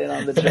me get in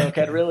on the joke,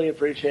 I'd really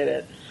appreciate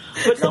it.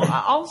 But no,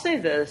 I'll say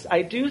this.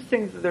 I do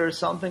think that there's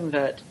something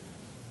that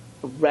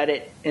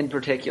Reddit in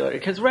particular,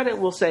 because Reddit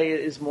will say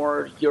is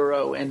more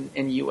Euro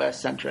and US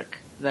centric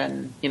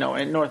than,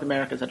 and North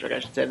America centric,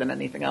 I should say, than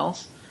anything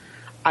else.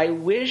 I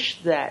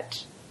wish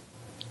that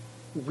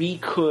we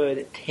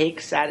could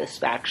take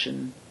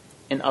satisfaction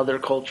in other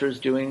cultures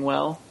doing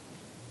well,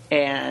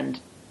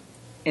 and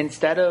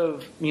instead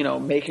of,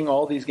 making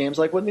all these games,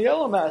 like when the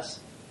LMS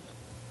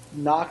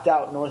knocked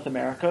out North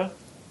America,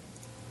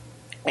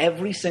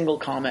 every single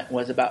comment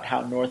was about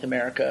how North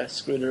America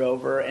screwed it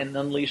over and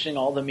unleashing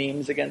all the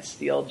memes against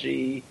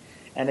CLG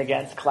and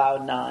against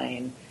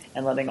Cloud9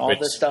 and letting all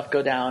this stuff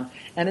go down.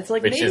 And it's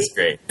like, which maybe, is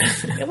great.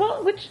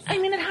 well, which, I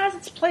mean, it has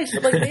its place,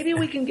 but like maybe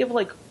we can give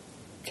like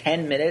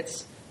 10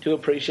 minutes to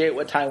appreciate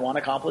what Taiwan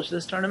accomplished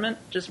this tournament.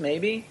 Just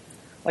maybe.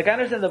 Like, I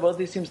understand that both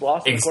these teams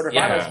lost in the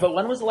quarterfinals, but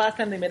when was the last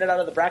time they made it out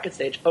of the bracket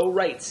stage? Oh,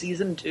 right,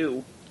 season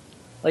 2.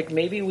 Like,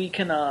 maybe we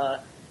can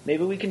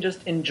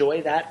just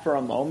enjoy that for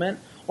a moment.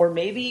 Or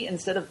maybe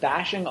instead of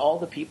bashing all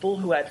the people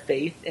who had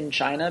faith in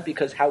China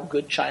because how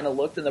good China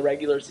looked in the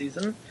regular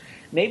season,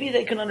 maybe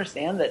they can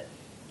understand that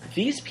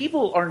these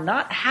people are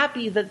not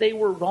happy that they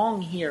were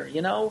wrong here,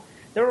 you know?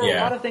 There are a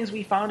lot of things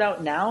we found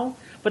out now,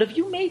 but if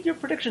you made your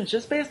predictions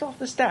just based off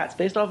the stats,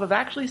 based off of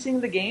actually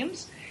seeing the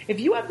games, if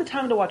you have the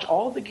time to watch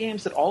all the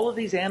games that all of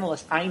these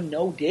analysts I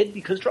know did,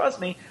 because trust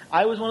me,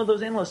 I was one of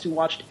those analysts who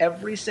watched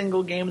every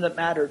single game that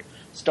mattered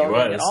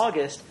starting in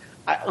August,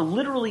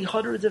 literally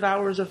hundreds of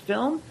hours of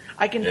film,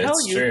 I can tell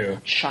you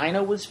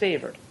China was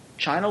favored.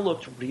 China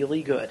looked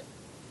really good.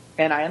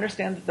 And I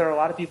understand that there are a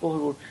lot of people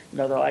who, you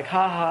know, they're like,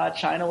 ha,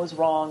 China was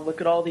wrong,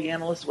 look at all the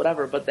analysts,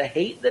 whatever. But the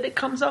hate that it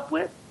comes up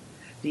with,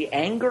 the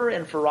anger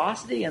and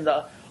ferocity and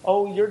the,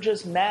 oh, you're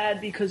just mad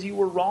because you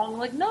were wrong.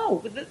 Like,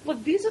 no,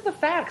 look, these are the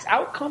facts.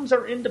 Outcomes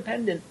are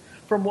independent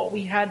from what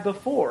we had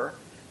before.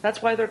 That's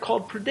why they're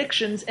called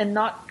predictions and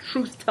not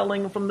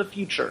truth-telling from the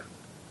future.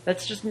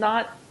 That's just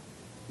not,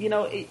 you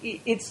know,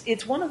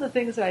 it's one of the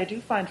things that I do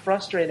find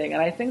frustrating.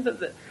 And I think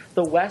that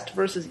the West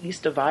versus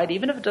East divide,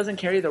 even if it doesn't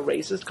carry the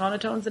racist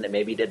connotations that it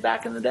maybe did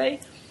back in the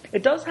day,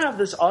 it does have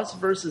this us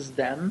versus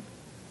them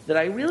that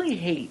I really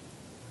hate.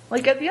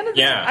 Like, at the end of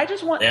the day, I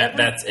just want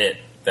that's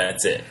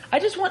it. I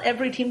just want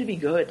every team to be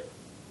good.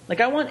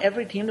 Like, I want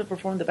every team to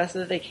perform the best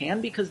that they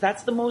can because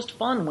that's the most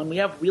fun when we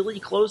have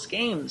really close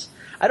games.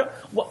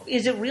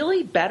 Is it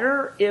really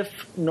better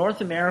if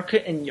North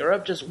America and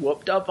Europe just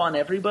whooped up on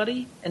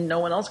everybody and no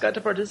one else got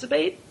to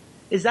participate?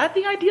 Is that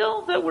the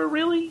ideal that we're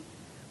really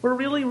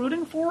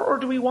rooting for? Or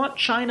do we want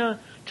China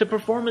to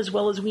perform as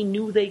well as we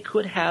knew they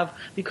could have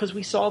because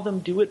we saw them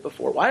do it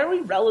before? Why are we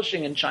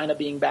relishing in China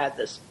being bad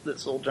this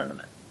whole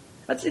tournament?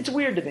 It's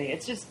weird to me.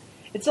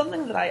 It's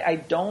something that I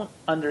don't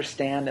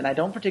understand and I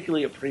don't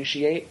particularly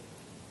appreciate.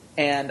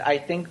 And I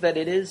think that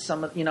it is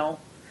let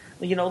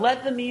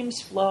the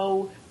memes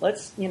flow.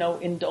 Let's,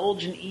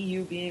 indulge in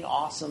EU being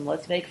awesome.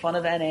 Let's make fun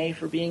of NA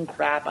for being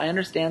crap. I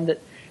understand that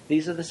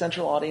these are the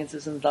central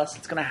audiences and thus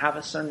it's going to have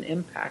a certain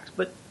impact.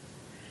 But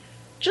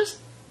just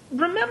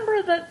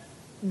remember that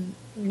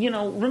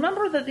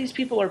these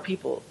people are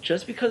people.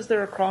 Just because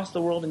they're across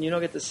the world and you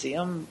don't get to see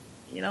them,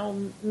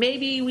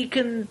 maybe we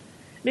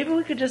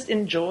could just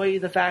enjoy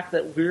the fact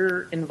that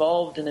we're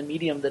involved in a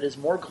medium that is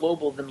more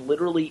global than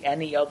literally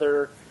any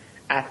other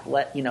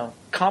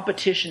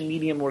competition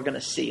medium we're going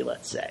to see,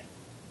 let's say.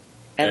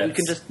 And we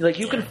can just,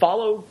 you can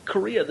follow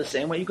Korea the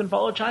same way you can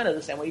follow China,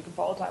 the same way you can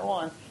follow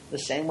Taiwan, the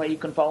same way you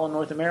can follow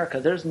North America.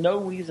 There's no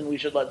reason we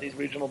should let these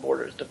regional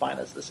borders define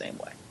us the same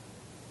way.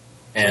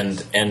 And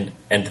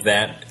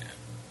that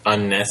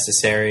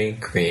unnecessary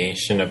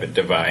creation of a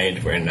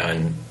divide where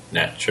none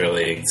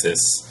naturally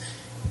exists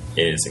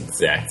is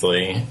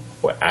exactly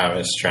what I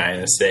was trying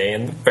to say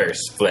in the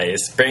first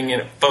place.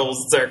 Bringing it full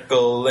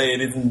circle,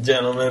 ladies and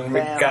gentlemen. We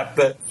got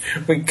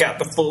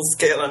the full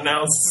scale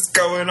analysis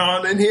going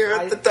on in here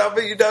at the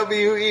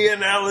WWE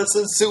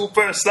Analysis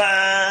Super Slam.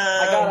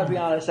 I gotta be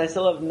honest, I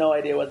still have no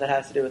idea what that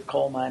has to do with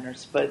coal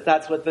miners, but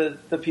that's what the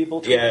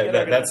people.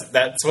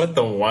 That's what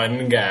the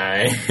one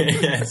guy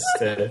has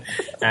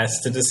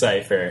to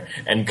decipher.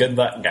 And good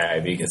luck, guy,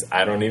 because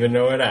I don't even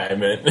know what I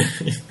meant.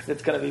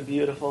 It's gonna be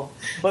beautiful.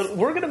 But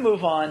we're gonna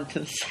move on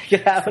to the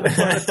second half of the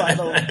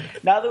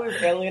quarterfinal. Now that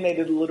we've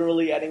alienated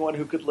literally anyone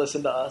who could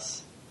listen to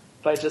us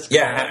by just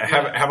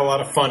have a lot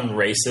of fun,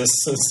 racists.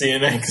 See you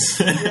next.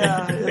 See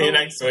you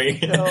next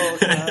week.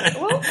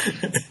 Well,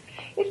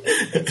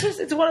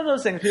 it's one of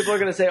those things. People are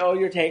going to say, "Oh,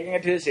 you're taking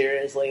it too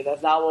seriously."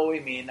 That's not what we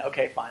mean.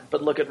 Okay, fine,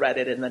 but look at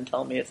Reddit and then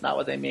tell me it's not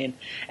what they mean.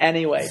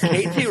 Anyway,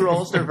 KT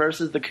Rolster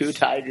versus the Coup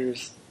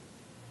Tigers.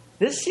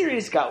 This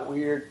series got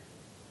weird.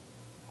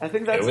 I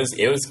think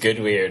it was good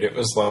weird. It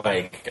was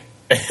like.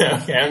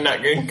 Okay, I'm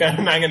not going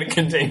to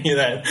continue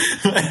that.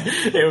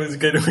 It was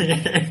good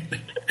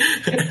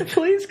weird.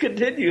 Please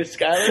continue,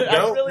 Skyler.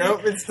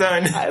 Nope, it's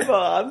done.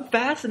 I'm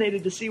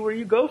fascinated to see where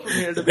you go from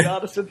here, to be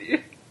honest with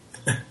you.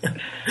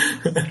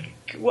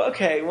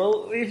 Okay,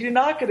 well, if you're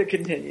not going to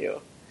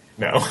continue...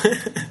 No.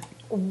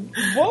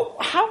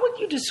 How would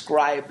you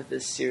describe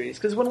this series?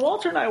 Because when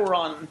Walter and I were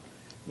on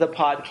the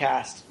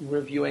podcast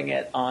reviewing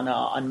it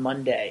on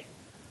Monday,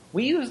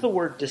 we used the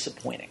word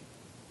disappointing.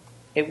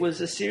 It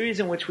was a series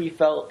in which we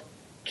felt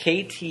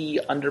KT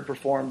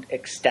underperformed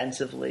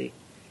extensively,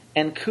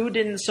 and Coup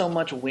didn't so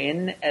much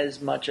win as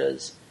much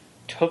as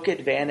took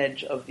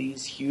advantage of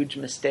these huge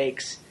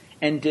mistakes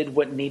and did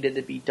what needed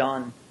to be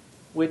done,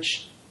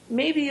 which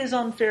maybe is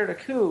unfair to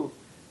Coup.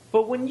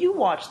 But when you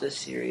watch this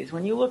series,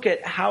 when you look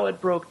at how it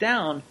broke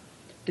down,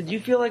 did you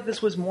feel like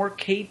this was more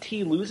KT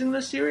losing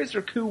this series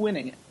or Coup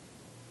winning it?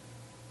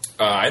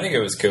 I think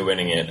it was Coup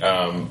winning it.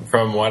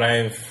 From what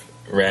I've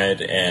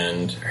read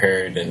and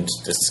heard and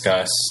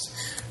discussed,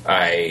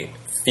 I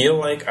feel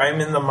like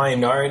I'm in the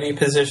minority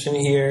position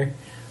here,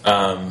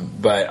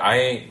 but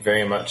I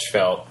very much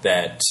felt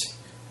that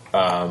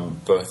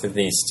both of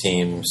these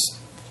teams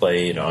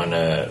played on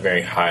a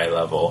very high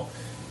level,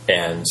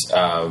 and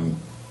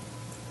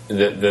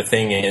the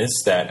thing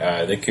is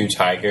that the Coup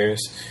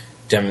Tigers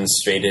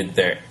demonstrated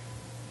their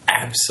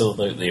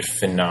absolutely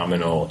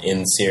phenomenal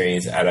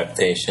in-series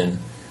adaptation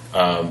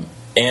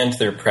and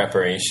their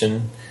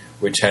preparation,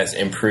 which has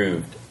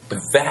improved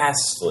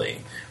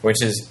vastly,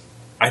 which is,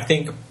 I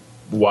think,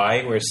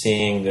 why we're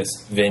seeing this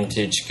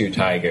vintage Coup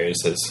Tigers,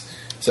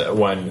 as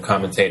one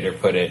commentator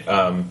put it,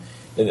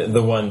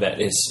 the one that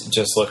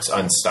just looks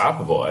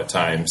unstoppable at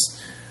times,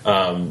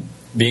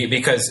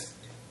 because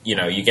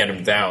you get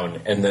them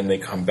down and then they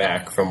come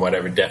back from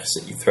whatever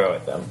deficit you throw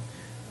at them.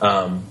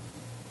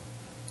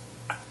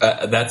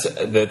 That's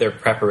their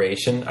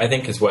preparation, I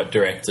think, is what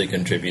directly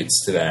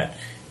contributes to that,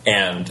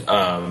 and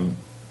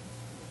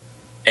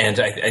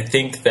I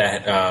think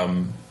that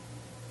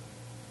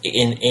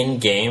in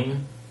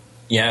game,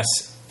 yes,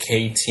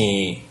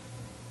 KT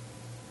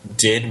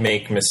did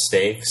make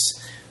mistakes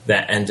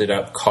that ended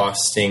up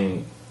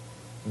costing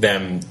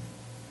them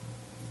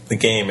the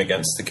game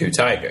against the Coup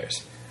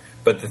Tigers.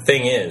 But the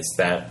thing is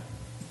that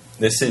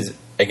this is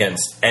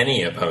against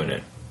any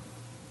opponent,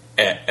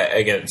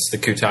 against the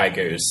Coup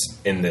Tigers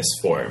in this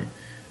form.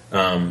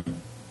 I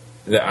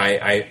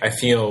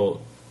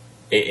feel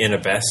in a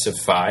best of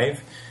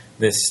 5,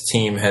 this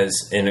team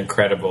has an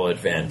incredible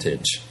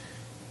advantage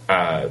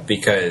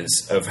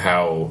because of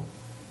how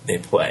they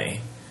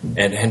play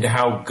and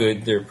how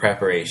good their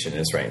preparation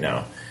is right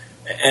now.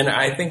 And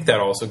I think that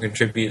also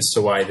contributes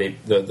to why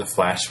the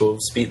Flash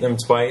Wolves beat them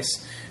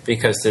twice,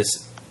 because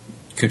this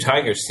Coup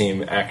Tigers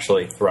team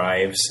actually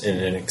thrives in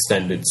an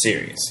extended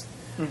series.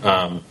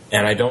 Mm-hmm.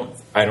 And I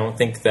don't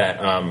think that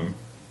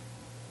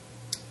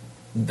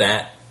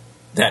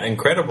that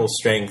incredible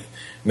strength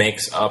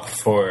makes up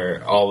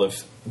for all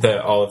of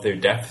their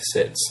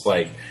deficits,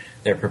 like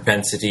their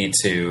propensity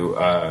to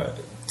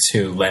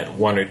let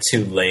one or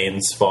two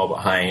lanes fall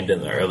behind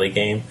in the early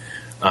game.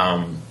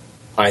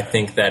 I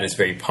think that is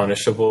very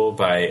punishable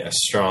by a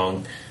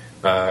strong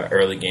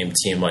early game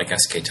team like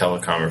SK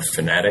Telecom or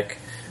Fnatic.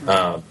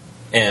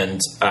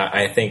 And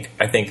I think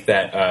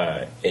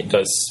that it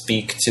does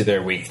speak to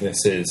their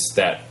weaknesses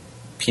that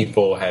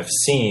people have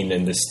seen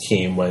in this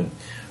team when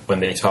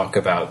they talk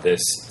about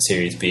this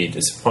Series B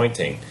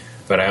disappointing.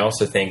 But I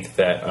also think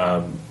that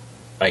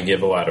I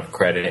give a lot of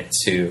credit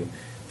to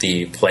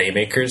the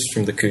playmakers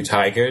from the Coup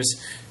Tigers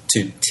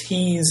to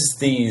tease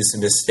these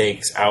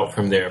mistakes out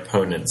from their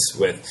opponents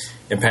with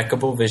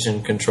impeccable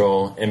vision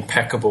control,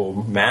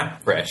 impeccable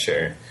map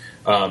pressure,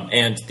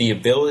 and the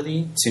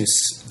ability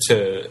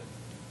to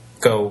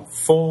go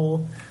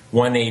full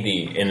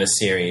 180 in a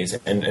series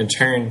and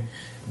turn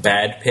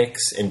bad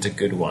picks into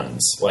good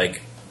ones,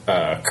 like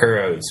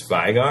Kuro's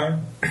Vigar.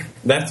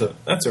 That's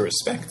a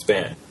respect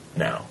ban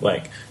now.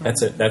 Like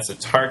that's a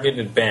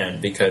targeted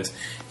ban because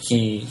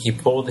he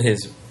pulled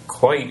his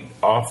quite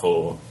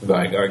awful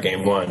Vigar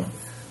game 1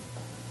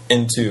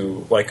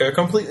 into like a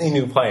completely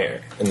new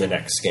player in the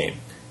next game,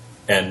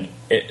 and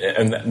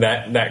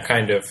that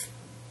kind of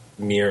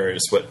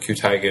mirrors what Coup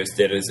Tigers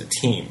did as a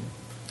team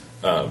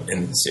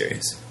in the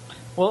series.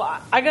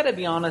 Well, I got to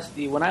be honest with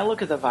you. When I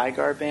look at the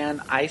Vigar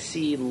ban, I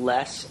see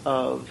less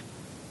of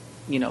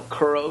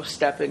Kuro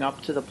stepping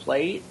up to the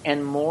plate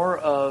and more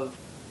of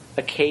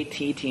a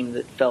KT team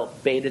that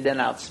felt baited and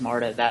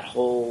outsmarted that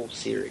whole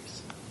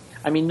series.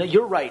 I mean,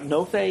 you're right.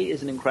 Nofe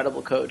is an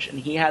incredible coach, and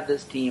he had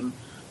this team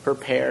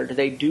prepared.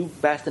 They do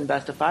best in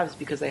best of 5s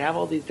because they have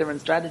all these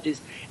different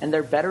strategies, and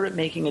they're better at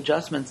making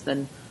adjustments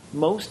than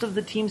most of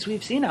the teams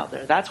we've seen out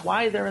there. That's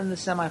why they're in the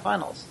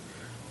semifinals.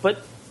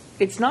 But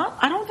it's not.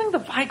 I don't think the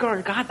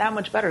Vigar got that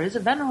much better. His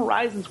event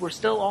horizons were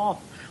still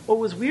off. What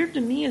was weird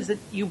to me is that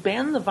you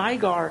ban the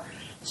Vigar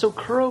so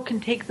Kuro can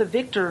take the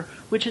Victor,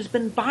 which has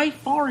been by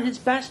far his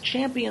best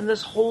champion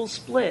this whole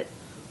split.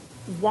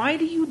 Why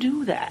do you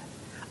do that?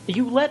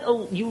 You let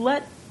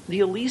the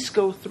Elise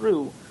go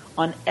through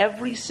on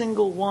every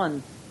single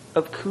one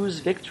of Ku's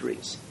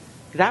victories.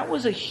 That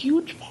was a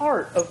huge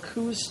part of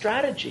Ku's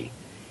strategy.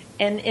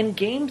 And in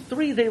Game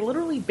 3, they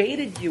literally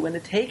baited you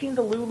into taking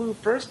the Lulu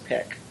first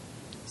pick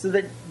so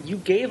that you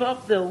gave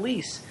up the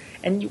Elise.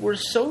 And you were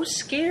so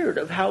scared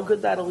of how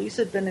good that Elise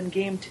had been in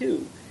Game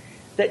 2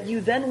 that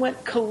you then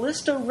went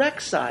Kalista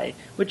Rek'Sai,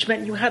 which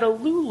meant you had a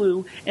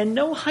Lulu and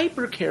no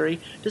hyper carry,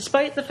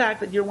 despite the fact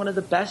that you're one of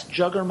the best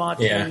Juggernaut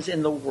teams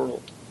in the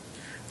world.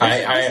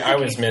 I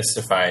was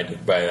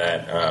mystified by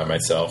that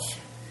myself.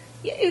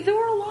 Yeah, there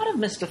were a lot of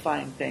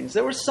mystifying things.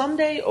 There was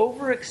Sunday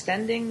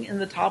overextending in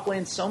the top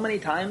lane so many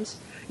times.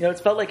 It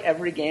felt like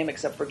every game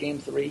except for Game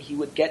 3, he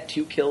would get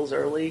 2 kills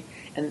early,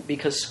 and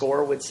because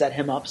Score would set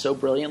him up so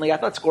brilliantly. I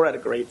thought Score had a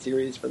great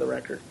series, for the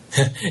record.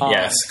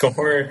 Yeah,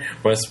 Score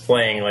was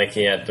playing like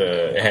he had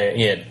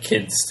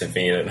kids to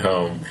feed at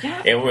home.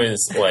 Yeah. It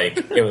was a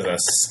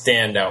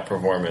standout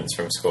performance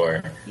from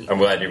Score. I'm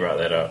glad you brought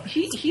that up.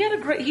 He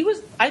had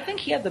I think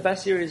he had the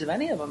best series of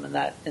any of them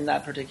in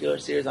that particular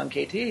series on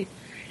KT.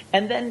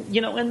 And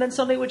then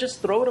somebody would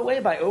just throw it away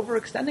by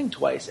overextending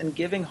twice and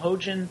giving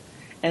Hojin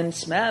and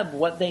Smeb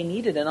what they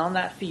needed. And on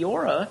that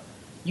Fiora,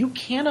 you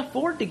can't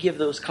afford to give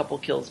those couple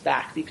kills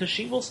back because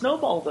she will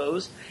snowball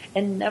those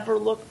and never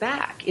look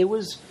back. It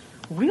was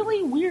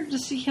really weird to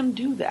see him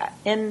do that.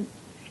 And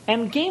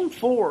Game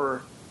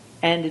 4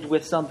 ended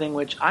with something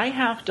which I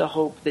have to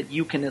hope that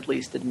you can at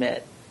least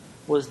admit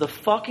was the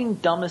fucking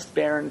dumbest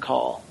Baron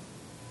call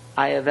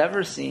I have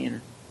ever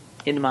seen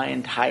in my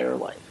entire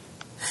life.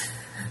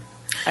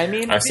 I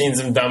mean, I've seen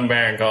some dumb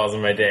Baron calls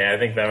in my day. I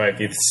think that might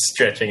be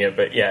stretching it,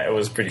 but yeah, it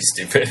was pretty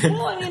stupid.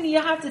 Well, I mean, you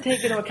have to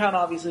take into account,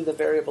 obviously, the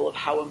variable of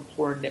how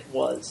important it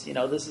was.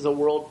 This is a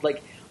world,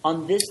 like,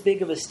 on this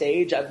big of a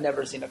stage, I've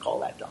never seen a call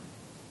that dumb.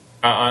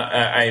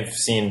 I've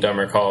seen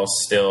dumber calls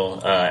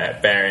still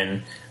at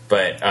Baron,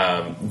 but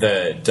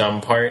the dumb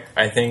part,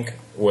 I think,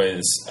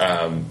 was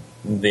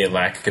the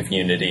lack of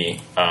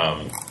unity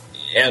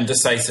and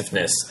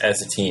decisiveness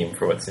as a team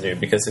for what to do.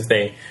 Because if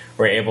they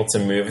were able to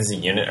move as a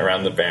unit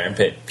around the Baron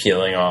pit,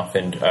 peeling off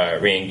and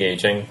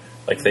re-engaging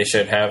like they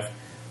should have,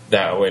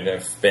 that would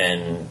have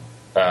been,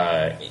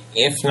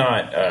 if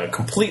not a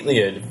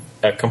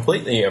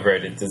completely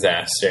averted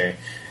disaster,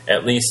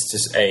 at least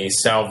just a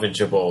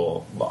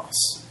salvageable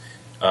loss.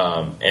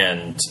 Yeah,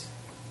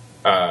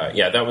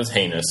 that was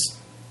heinous,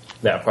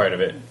 that part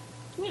of it.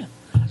 Yeah.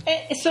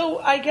 So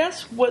I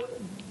guess what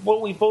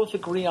we both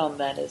agree on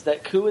then is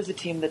that KOO is a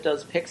team that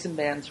does picks and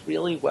bans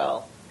really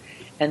well,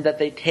 and that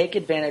they take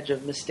advantage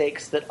of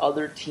mistakes that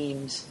other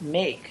teams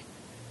make.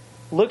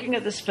 Looking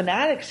at this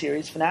Fnatic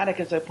series, Fnatic,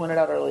 as I pointed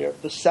out earlier,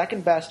 the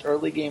second best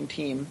early game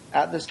team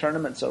at this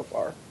tournament so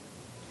far.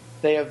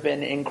 They have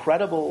been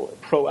incredible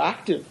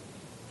proactive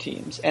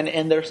teams,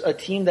 and there's a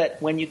team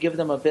that when you give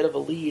them a bit of a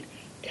lead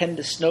tend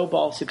to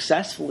snowball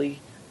successfully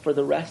for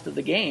the rest of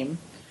the game.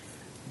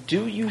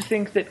 Do you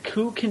think that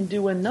KOO can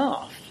do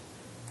enough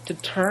to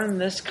turn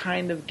this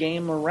kind of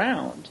game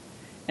around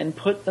and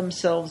put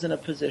themselves in a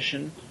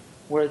position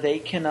where they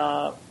can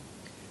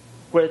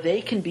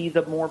be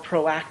the more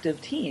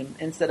proactive team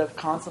instead of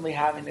constantly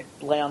having to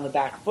lay on the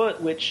back foot,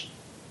 which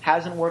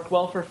hasn't worked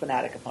well for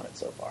Fnatic opponents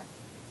so far?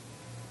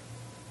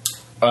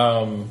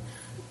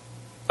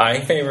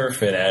 I favor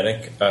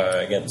Fnatic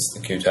against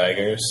the KOO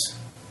Tigers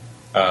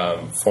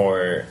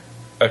for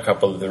a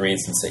couple of the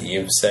reasons that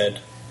you've said.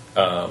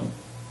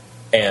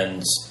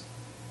 And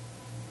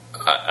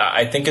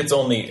I think it's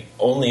only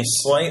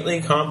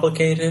slightly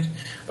complicated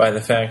by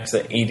the fact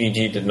that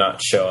EDG did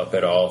not show up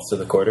at all to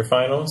the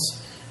quarterfinals.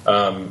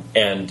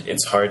 And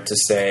it's hard to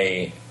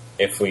say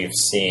if we've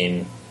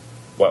seen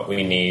what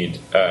we need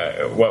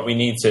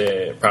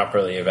to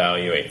properly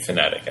evaluate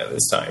Fnatic at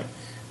this time.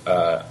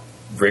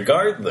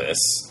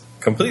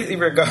 Completely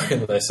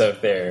regardless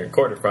of their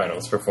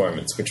quarterfinals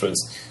performance, which was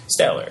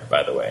stellar,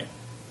 by the way.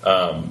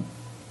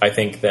 I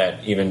think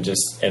that even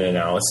just an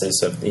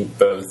analysis of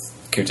both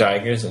KOO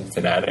Tigers and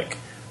Fnatic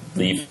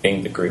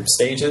leaving the group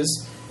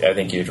stages, I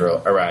think you'd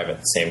arrive at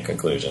the same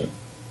conclusion.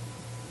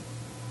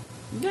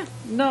 Yeah,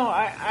 no,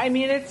 I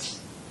mean, it's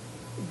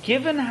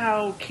given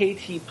how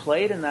KT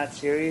played in that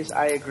series,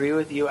 I agree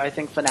with you. I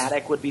think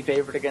Fnatic would be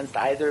favored against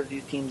either of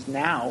these teams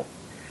now.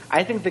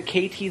 I think the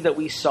KT that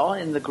we saw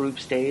in the group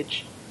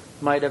stage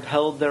might have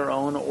held their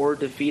own or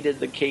defeated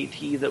the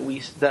KT the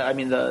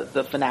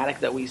Fnatic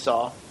that we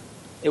saw.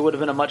 It would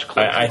have been a much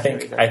closer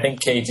series. I think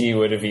KT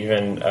would have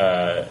even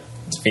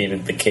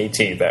defeated the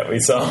KT that we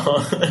saw.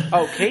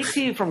 Oh,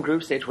 KT from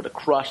group stage would have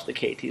crushed the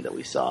KT that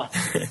we saw.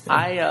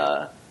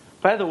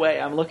 By the way,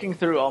 I'm looking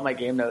through all my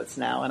game notes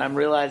now, and I'm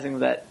realizing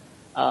that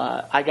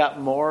I got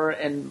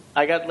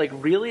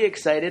really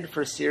excited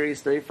for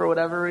Series 3 for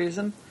whatever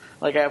reason.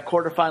 Like, I have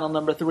quarterfinal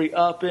number 3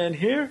 up in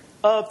here.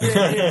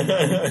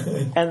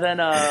 And then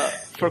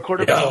for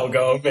quarterfinal... Y'all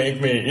go make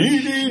me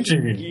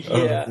EDG.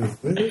 Yeah.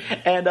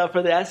 And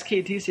for the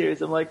SKT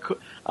series, I'm like, for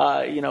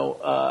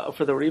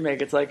the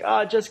remake, it's like,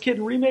 just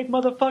kidding, remake,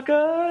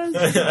 motherfuckers!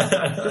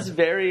 Just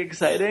very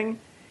exciting.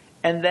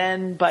 And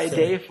then by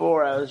day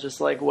 4, I was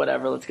just like,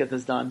 whatever, let's get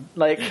this done.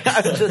 Like,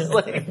 I was just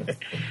like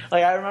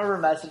I remember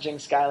messaging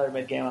Skylar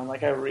mid-game. I'm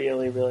like, I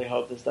really, really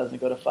hope this doesn't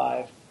go to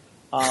 5.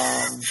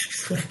 I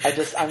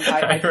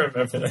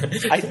remember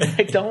that.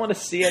 I don't want to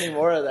see any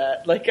more of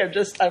that. Like,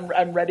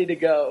 I'm ready to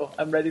go.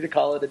 I'm ready to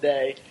call it a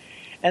day.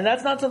 And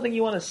that's not something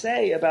you want to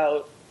say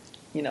about,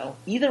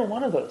 either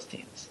one of those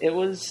teams. It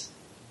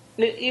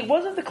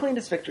wasn't the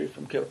cleanest victory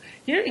from KOO.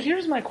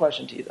 Here's my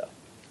question to you, though.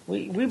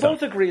 We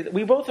both agree that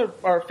we both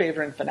are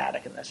favoring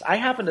Fnatic in this. I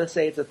happen to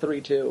say it's a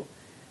 3-2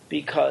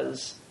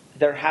 because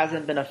there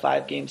hasn't been a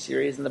 5-game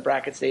series in the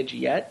bracket stage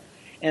yet,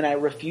 and I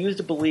refuse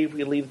to believe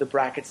we leave the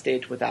bracket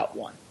stage without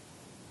one.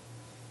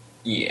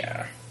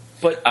 Yeah.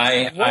 But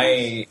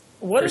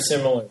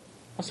similar...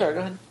 Oh, sorry, go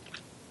ahead.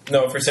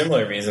 No, for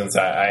similar reasons,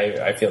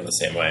 I feel the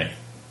same way.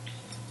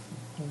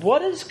 What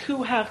does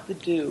KOO have to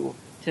do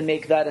to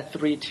make that a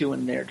 3-2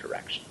 in their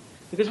direction?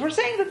 Because we're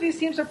saying that these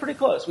teams are pretty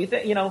close. We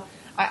think,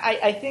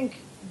 I think,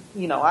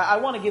 I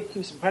want to give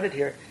KOO some credit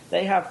here.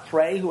 They have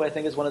Prey, who I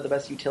think is one of the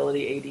best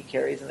utility AD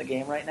carries in the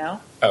game right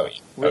now. Oh, yeah.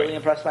 Really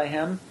impressed by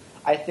him.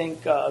 I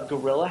think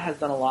Gorilla has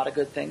done a lot of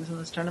good things in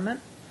this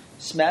tournament.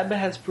 Smeb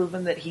has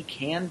proven that he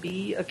can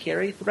be a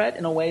carry threat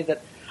in a way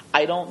that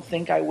I don't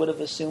think I would have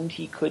assumed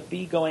he could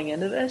be going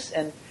into this.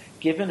 And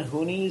given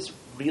Huni's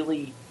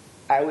really,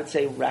 I would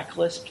say,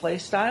 reckless play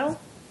style,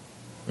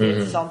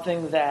 it's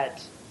something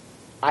that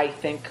I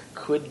think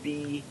could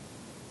be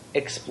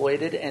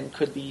exploited and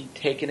could be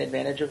taken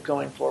advantage of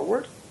going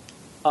forward.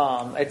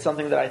 It's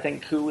something that I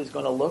think Ku is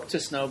going to look to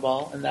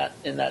snowball in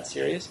that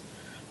series.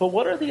 But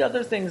what are the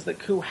other things that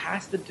Ku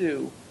has to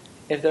do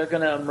if they're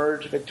going to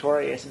emerge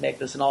victorious and make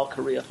this an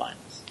all-Korea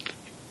finals?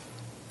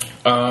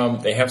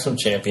 They have some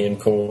champion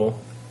pool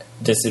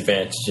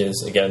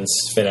disadvantages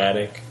against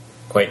Fnatic.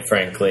 Quite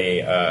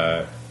frankly,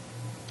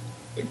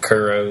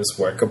 Kuro's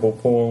workable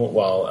pool,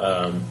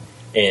 while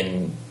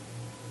in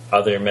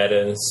other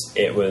metas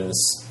it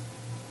was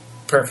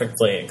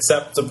perfectly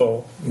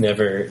acceptable,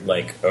 never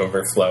like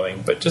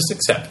overflowing, but just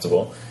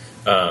acceptable.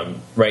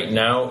 Right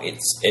now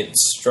it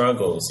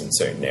struggles in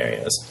certain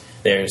areas.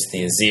 There's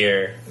the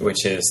Azir,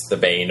 which is the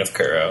bane of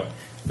Kuro.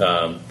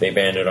 They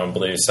banned it on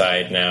blue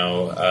side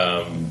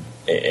now.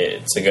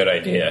 It's a good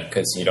idea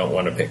because you don't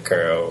want to pick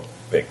Kuro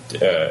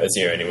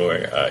Azir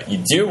anymore.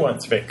 You do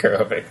want to pick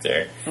Kuro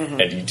Victor,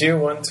 and you do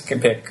want to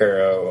pick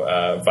Kuro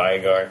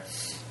Veigar,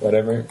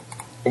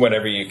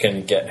 whatever you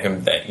can get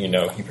him that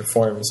he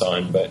performs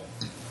on. But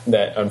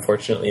that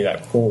unfortunately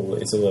that pool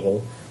is a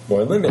little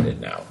more limited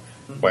now.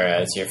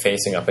 Whereas you're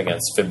facing up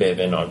against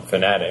Forbidden on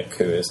Fnatic,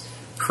 who has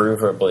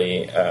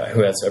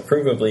a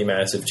provably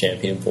massive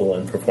champion pool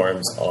and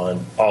performs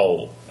on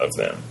all of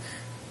them.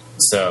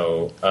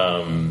 So,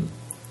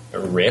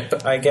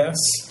 rip, I guess.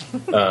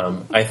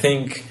 I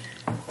think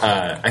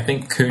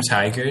Ku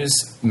Tigers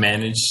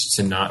managed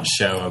to not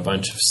show a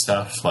bunch of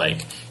stuff.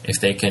 Like if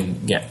they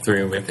can get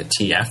through with a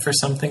TF or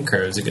something,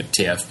 Kuro's a good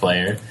TF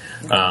player.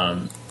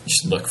 You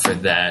should look for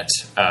that.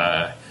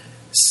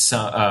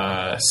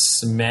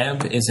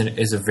 Smeb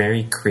is a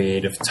very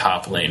creative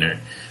top laner.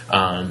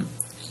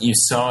 You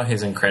saw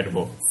his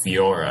incredible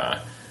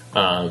Fiora,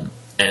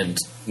 and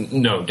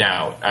no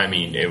doubt, I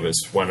mean, it was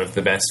one of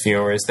the best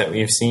Fioras that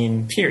we've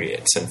seen,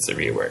 period, since the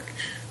rework.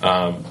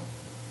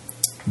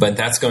 But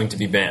that's going to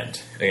be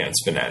banned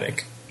against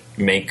Fnatic.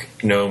 Make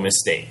no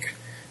mistake.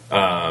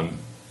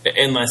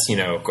 Unless,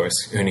 of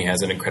course, Huni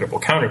has an incredible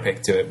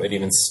counterpick to it, but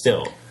even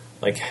still,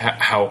 like,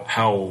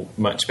 how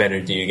much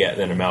better do you get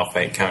than a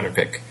Malphite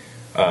counterpick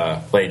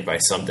played by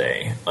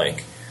Someday?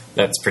 Like,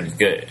 that's pretty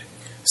good.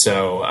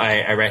 So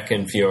I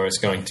reckon Fiora is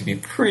going to be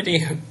pretty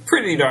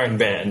darn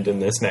banned in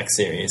this next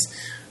series.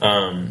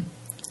 And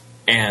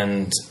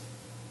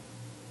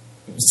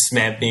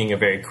Smeb being a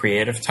very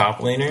creative top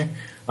laner,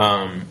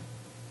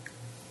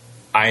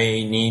 I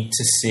need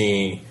to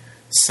see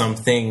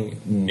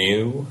something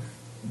new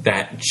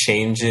that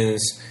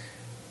changes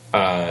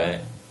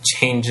the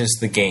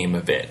game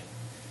a bit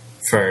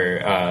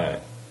for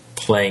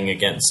playing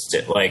against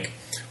it. Like,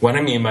 what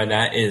I mean by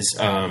that is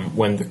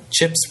when the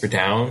chips were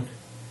down,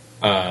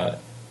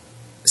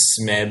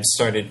 Smeb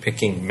started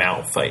picking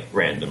Malphite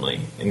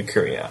randomly in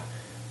Korea.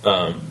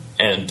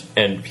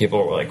 And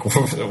people were like,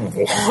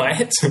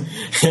 what?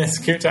 Has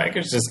Ku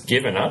Tigers just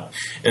given up?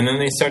 And then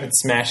they started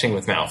smashing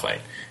with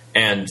Malphite.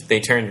 And they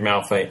turned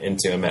Malphite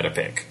into a meta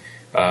pick.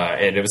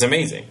 And it was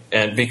amazing.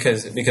 And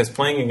because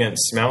playing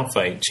against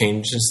Malphite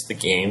changes the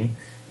game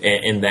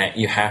in that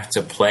you have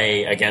to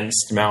play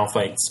against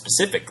Malphite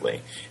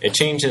specifically. It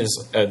changes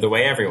the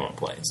way everyone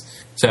plays.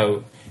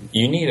 So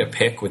you need a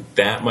pick with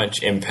that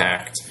much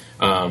impact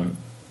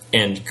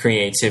and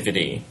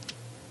creativity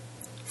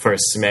for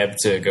Smeb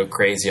to go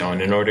crazy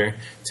on in order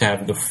to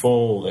have the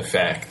full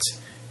effect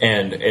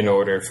and in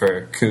order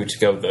for Ku to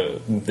go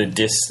the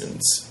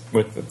distance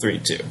with the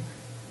 3-2.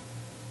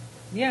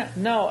 Yeah,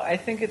 no, I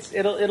think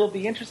it'll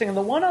be interesting. And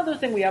the one other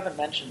thing we haven't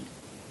mentioned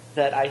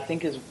that I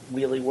think is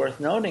really worth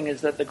noting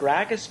is that the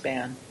Gragas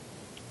ban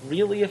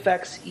really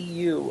affects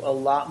EU a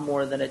lot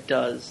more than it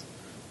does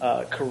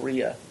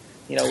Korea.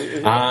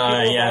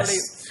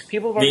 Yes.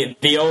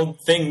 The old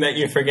thing that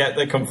you forget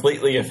that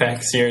completely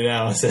affects your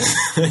analysis.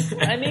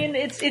 I mean,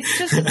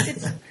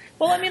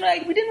 well, I mean,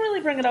 we didn't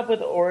really bring it up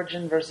with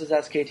Origin versus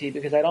SKT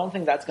because I don't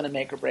think that's going to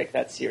make or break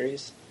that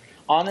series.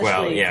 Honestly,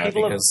 well, yeah,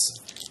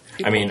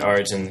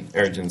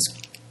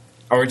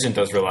 Origin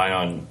does rely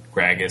on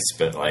Gragas,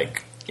 but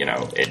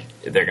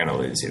they're going to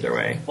lose either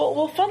way.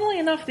 Well, funnily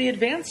enough, the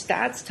advanced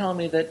stats tell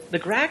me that the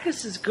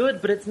Gragas is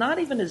good, but it's not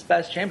even his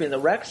best champion. The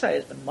Rek'Sai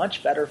has been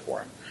much better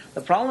for him.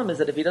 The problem is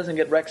that if he doesn't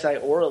get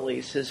Rek'Sai or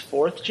Elise, his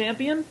fourth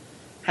champion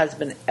has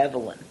been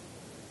Evelynn.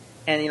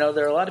 And,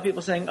 there are a lot of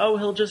people saying, oh,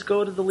 he'll just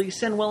go to the Lee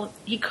Sin. Well,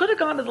 he could have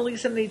gone to the Lee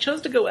Sin, and he chose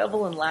to go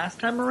Evelynn last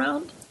time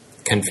around.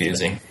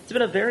 Confusing. It's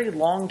been a very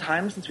long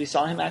time since we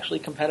saw him actually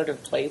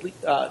competitively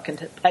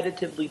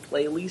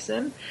play Lee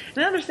Sin.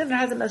 And I understand it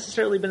hasn't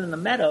necessarily been in the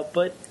meta,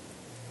 but,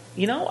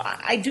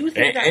 I do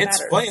think that it's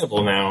matters.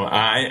 Playable now.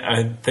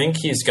 I think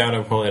he's got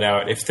to pull it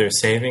out. If they're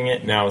saving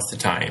it, now's the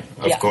time,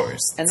 of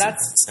course. And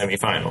that's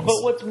semifinals.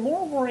 But what's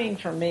more worrying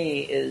for me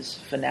is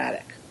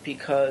Fnatic,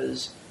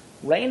 because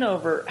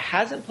Reignover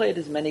hasn't played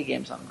as many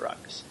games on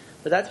Grux.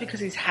 but that's because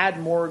he's had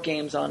more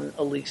games on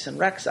Elise and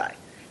Rek'Sai.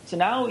 So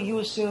now you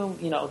assume,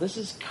 this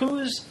is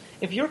Ku's.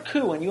 If you're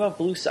Ku and you have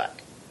Blue Side,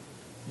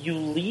 you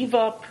leave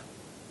up,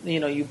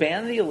 you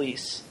ban the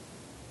Elise,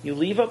 you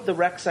leave up the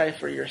Rek'Sai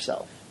for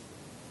yourself,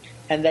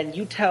 and then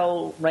you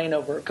tell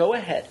Reignover, go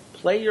ahead,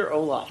 play your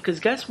Olaf. Because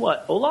guess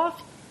what?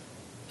 Olaf,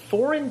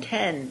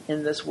 4-10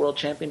 in this World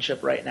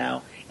Championship right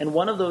now, and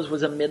one of those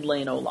was a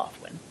mid-lane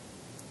Olaf win.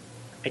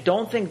 I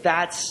don't think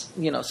that's,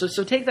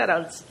 so take that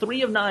out. It's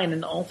 3 of 9,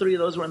 and all 3 of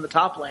those were in the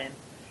top lane.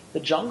 The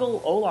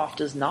jungle Olaf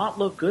does not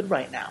look good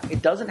right now.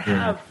 It doesn't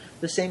have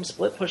the same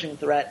split pushing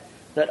threat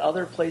that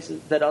other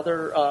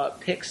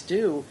picks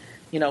do,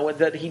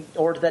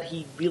 that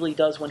he really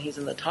does when he's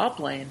in the top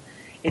lane.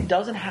 It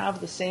doesn't have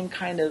the same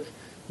kind of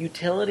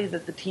utility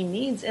that the team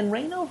needs, and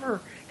Reignover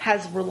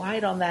has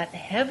relied on that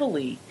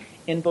heavily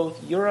in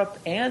both Europe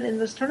and in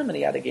this tournament.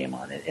 He had a game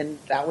on it, and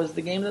that was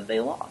the game that they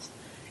lost.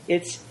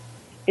 It's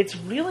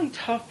really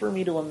tough for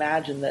me to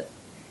imagine that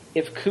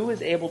if Ku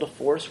is able to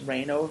force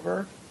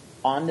Reignover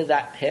onto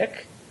that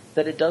pick,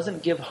 that it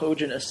doesn't give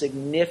Hojin a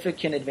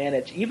significant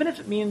advantage. Even if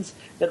it means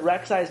that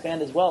Rek'Sai is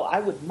banned as well,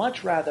 I would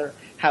much rather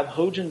have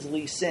Hojin's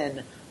Lee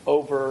Sin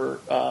over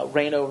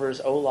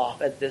Reignover's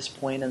Olaf at this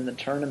point in the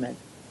tournament,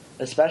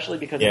 especially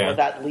because of what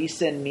that Lee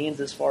Sin means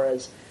as far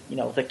as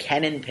the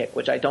Kennen pick,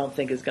 which I don't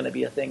think is going to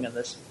be a thing in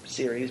this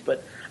series.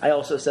 But I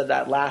also said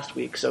that last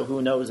week, so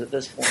who knows at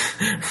this point.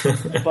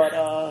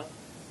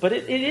 But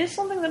it is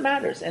something that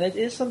matters, and it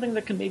is something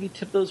that can maybe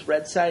tip those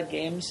red side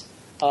games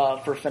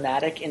for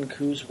Fnatic in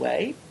Ku's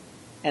way,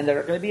 and there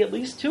are going to be at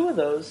least 2 of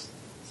those.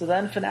 So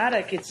then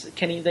Fnatic,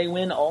 can they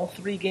win all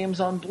 3 games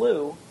on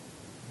blue?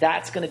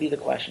 That's going to be the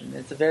question.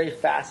 It's a very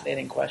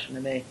fascinating question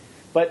to me.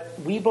 But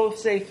we both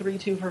say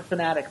 3-2 for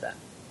Fnatic then.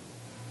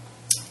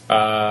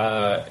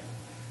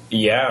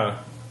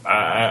 Yeah,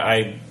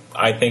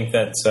 I think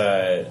that's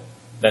an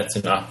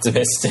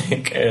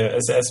optimistic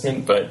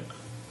assessment, but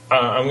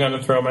I'm going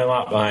to throw my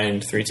lot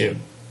behind 3-2.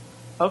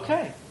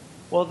 Okay.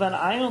 Well, then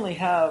I only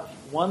have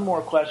one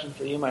more question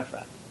for you, my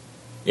friend.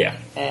 Yeah.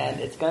 And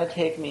it's going to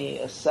take me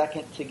a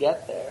second to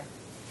get there.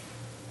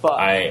 But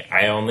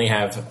I only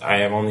have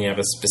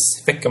a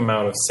specific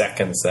amount of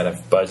seconds that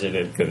I've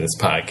budgeted for this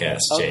podcast,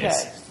 Chase.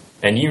 Okay.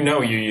 And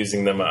you're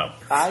using them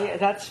up.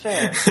 That's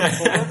fair.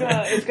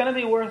 Well, it's going to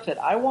be worth it.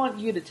 I want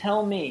you to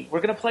tell me.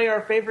 We're going to play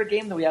our favorite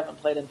game that we haven't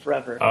played in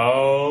forever.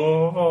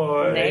 Oh,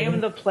 boy.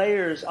 Name the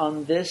players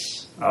on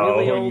this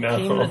really old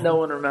team that no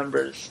one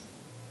remembers.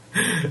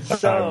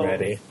 I'm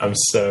ready. I'm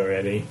so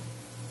ready.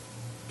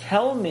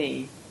 Tell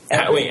me.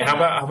 Wait, how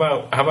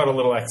about a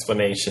little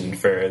explanation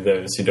for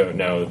those who don't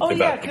know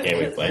about the game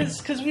we played?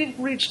 Because we've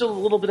reached a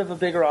little bit of a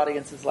bigger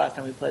audience since the last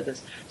time we played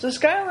this. So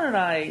Skylar and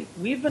I,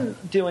 we've been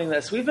doing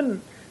this. We've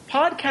been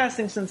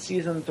podcasting since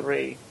Season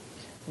 3.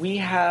 We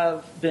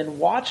have been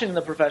watching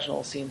the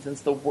professional scene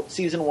since the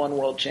Season 1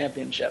 World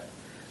Championship.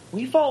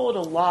 We followed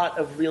a lot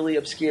of really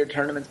obscure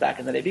tournaments back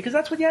in the day because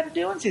that's what you had to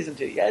do in Season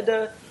 2. You had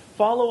to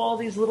follow all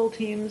these little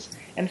teams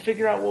and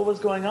figure out what was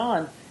going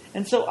on.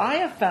 And so I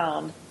have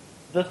found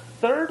the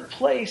 3rd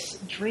place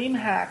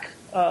DreamHack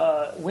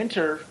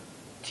Winter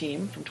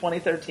team from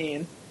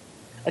 2013,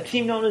 a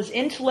team known as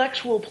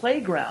Intellectual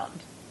Playground.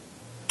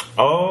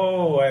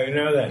 Oh, I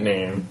know that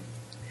name.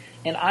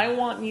 And I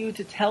want you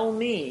to tell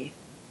me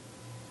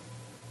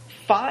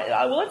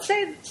 5, let's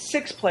say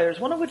 6 players,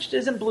 one of which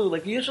isn't blue.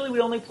 Like usually we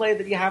only play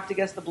that you have to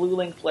guess the blue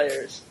link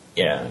players.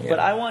 Yeah. But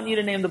I want you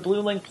to name the blue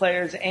link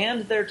players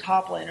and their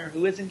top laner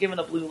who isn't given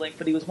a blue link,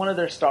 but he was one of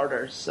their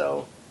starters.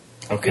 So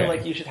I feel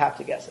like you should have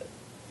to guess it.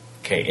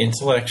 Okay,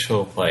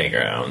 Intellectual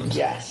Playground.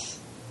 Yes.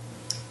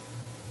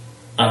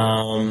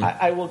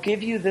 I will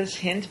give you this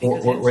hint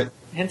because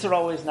hints are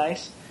always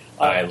nice.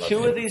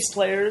 2 of these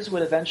players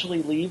would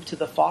eventually leave to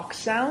the Fox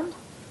Sound.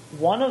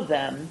 One of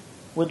them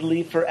would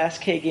leave for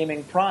SK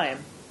Gaming Prime.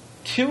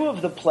 2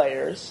 of the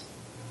players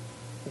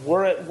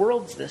were at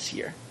Worlds this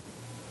year.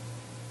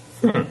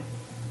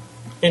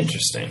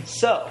 Interesting.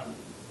 So,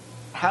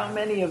 how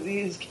many of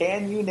these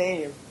can you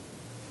name?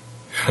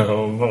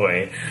 Oh,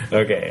 boy.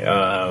 Okay,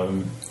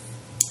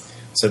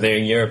 so they're a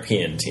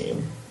European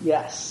team.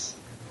 Yes.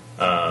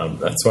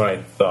 That's what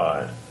I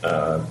thought.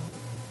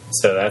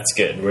 So that's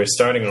good. We're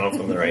starting off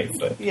on the right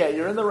foot. Yeah,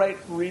 you're in the right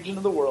region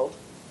of the world.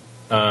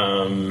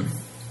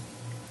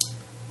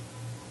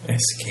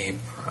 SK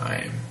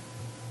Prime.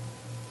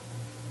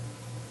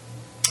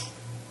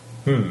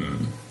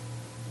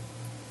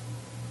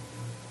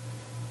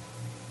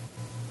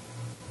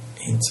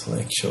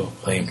 Intellectual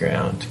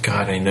Playground.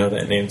 God, I know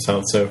that name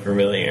sounds so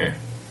familiar.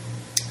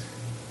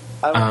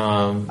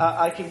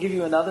 I can give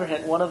you another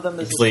hint. One of them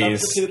is a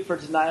substitute for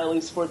Denial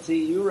Esports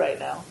EU right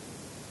now.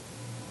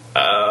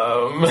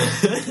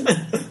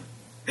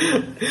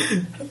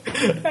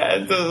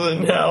 That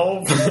doesn't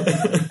help.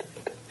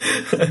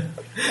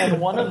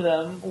 And one of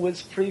them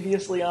was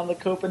previously on the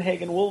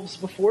Copenhagen Wolves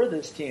before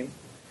this team,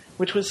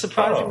 which was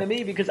surprising to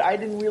me because I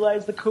didn't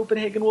realize the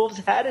Copenhagen Wolves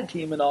had a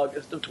team in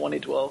August of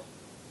 2012.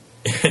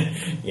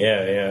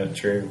 Yeah,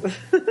 true.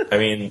 I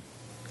mean,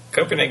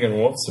 Copenhagen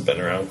Wolves have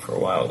been around for a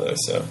while, though,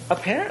 so...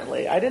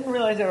 Apparently. I didn't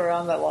realize they were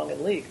around that long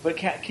in league. But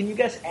can you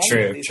guess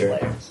any of these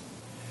players?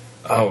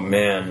 Oh,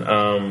 man.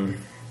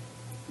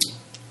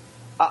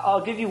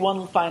 I'll give you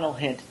one final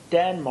hint.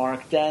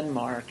 Denmark.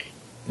 Denmark?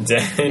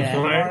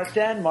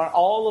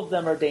 All of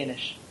them are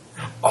Danish.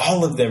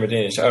 All of them are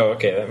Danish. Oh,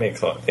 okay. That makes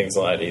things a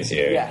lot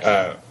easier.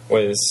 Yes.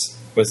 Was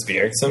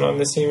Bjergsen on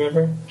this team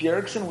ever?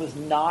 Bjergsen was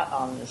not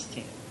on this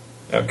team.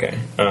 Okay.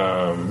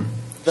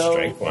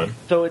 Strike one.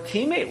 Though a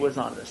teammate was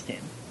on this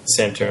team.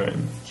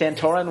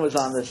 Santorin was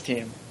on this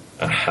team.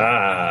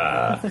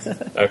 Aha.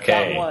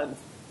 Okay. Got one.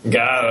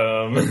 Got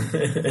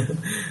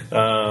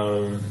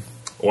him.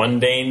 One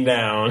Dane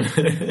down.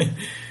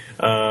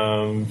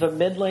 The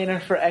mid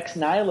laner for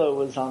ex-Nilo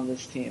was on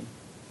this team.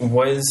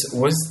 Was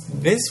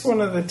this one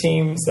of the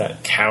teams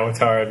that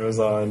Coutard was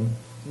on?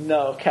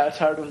 No,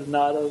 Coutard was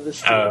not on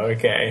this team. Oh,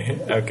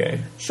 okay.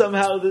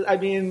 Somehow,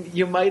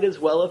 you might as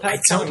well have had. I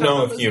don't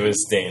know if he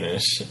was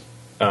Danish.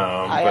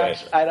 I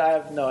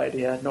have no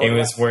idea. It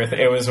was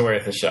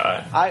worth a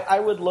shot. I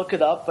would look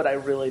it up, but I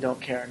really don't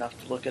care enough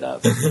to look it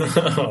up.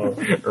 Oh,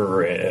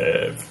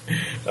 rip.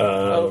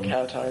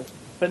 Coutard.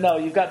 But no,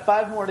 you've got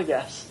 5 more to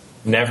guess.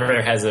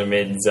 Never has a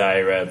mid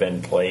Zyra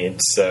been played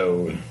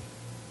so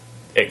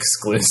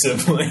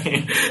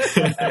exclusively.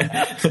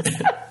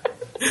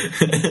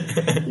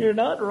 You're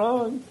not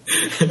wrong.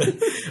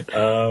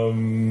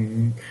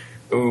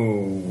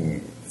 Ooh,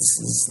 this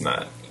is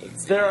not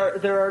easy.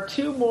 There are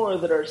 2 more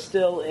that are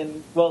still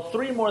in. Well,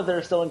 3 more that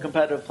are still in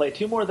competitive play.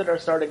 2 more that are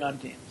starting on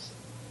teams.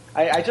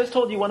 I just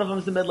told you one of them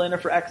is the mid laner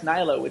for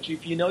ex-Nilo, which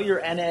if you know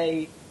your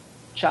NA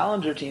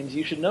Challenger teams,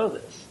 you should know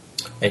this.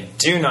 I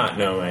do not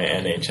know my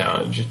NA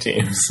Challenger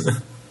teams.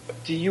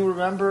 Do you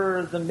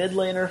remember the mid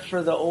laner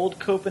for the old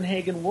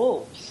Copenhagen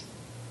Wolves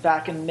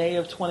back in May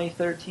of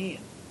 2013?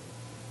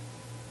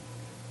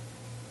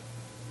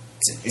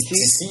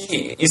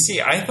 You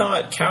see, I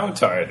thought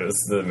Coutard was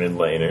the mid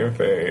laner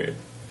for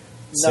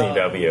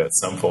CW at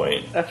some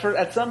point.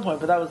 At some point,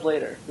 but that was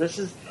later. This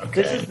is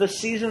the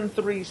season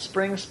 3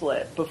 spring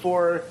split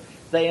before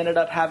they ended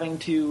up having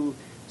to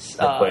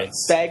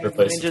beg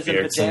Ninjas in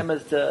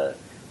Pajamas to.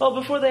 Well,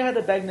 before they had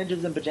to beg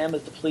Ninjas in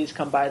Pajamas to please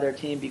come by their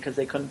team because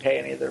they couldn't pay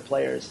any of their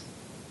players.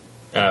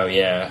 Oh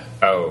yeah.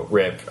 Oh,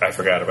 rip! I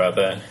forgot about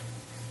that.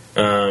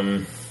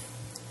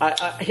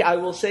 I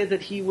will say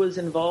that he was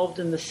involved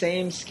in the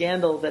same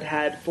scandal that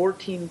had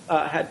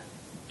had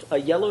a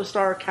Yellow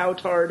Star,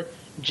 Coutard,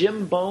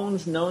 Jim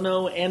Bones,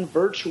 Nono, and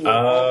Virtual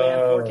all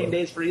banned 14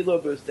 days for elo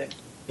boosting.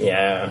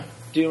 Yeah.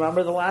 Do you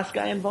remember the last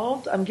guy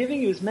involved? I'm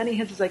giving you as many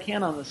hints as I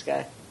can on this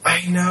guy.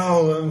 I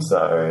know, I'm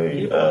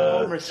sorry. People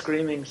at home are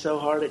screaming so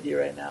hard at you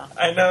right now.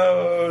 I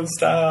know,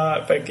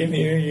 stop, I can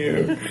hear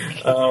you.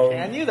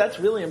 Can you? That's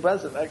really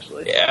impressive,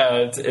 actually.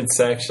 Yeah, it's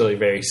actually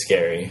very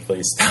scary.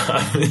 Please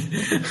stop.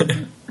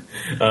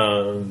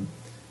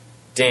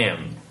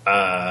 Damn.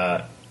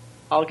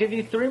 I'll give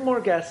you 3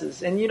 more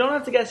guesses, and you don't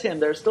have to guess him.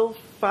 There's still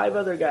 5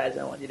 other guys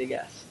I want you to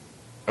guess.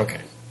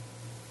 Okay.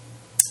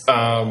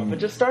 But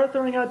just start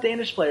throwing out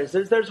Danish players.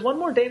 There's one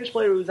more Danish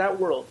player who's at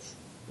Worlds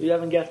who you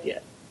haven't guessed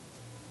yet.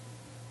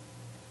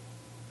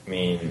 I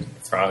mean,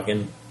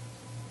 Froggen?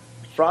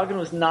 Froggen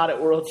was not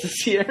at Worlds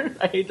this year.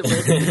 I hate to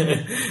break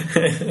it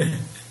to you.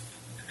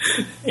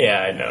 Yeah,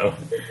 I know.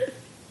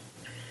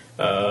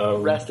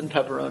 Rest in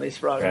pepperonis,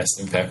 Froggen. Rest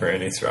in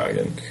pepperonis,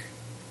 Froggen.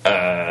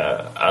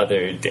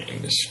 Other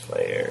Danish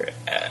player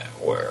at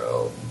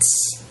Worlds.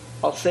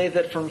 I'll say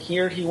that from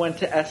here he went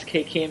to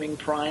SK Gaming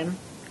Prime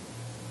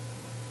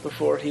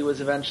before he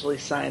was eventually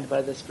signed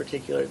by the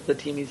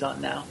team he's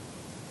on now.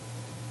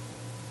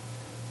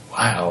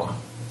 Wow.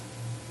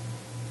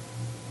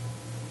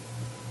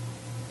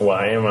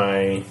 Why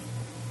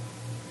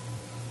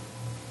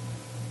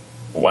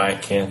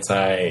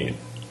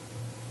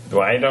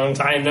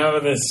don't I know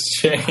this,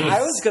 Chase? I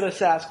was going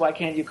to ask, why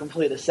can't you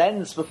complete a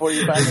sentence before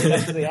you finally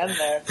get to the end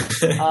there?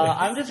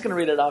 I'm just going to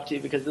read it off to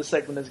you because this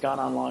segment has gone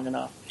on long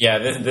enough. Yeah,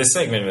 this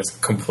segment was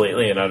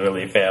completely and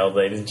utterly failed,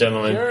 ladies and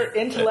gentlemen. Your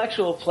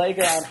intellectual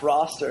playground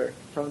roster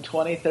from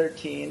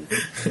 2013,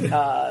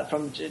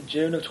 from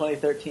June of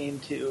 2013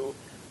 to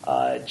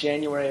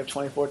January of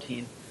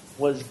 2014,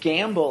 was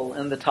Gamble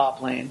in the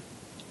top lane,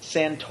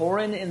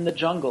 Santorin in the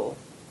jungle,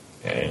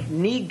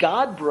 Knee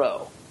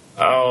Godbro.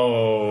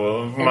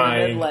 Oh, my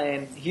in the mid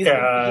lane. He's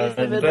God.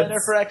 the mid laner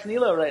for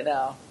ex-Nilo right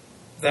now.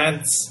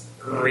 That's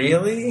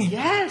really?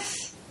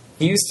 Yes.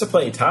 He used to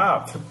play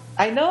top.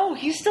 I know.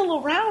 He's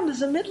still around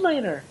as a mid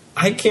laner.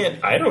 I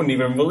don't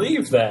even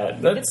believe that.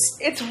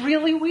 It's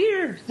really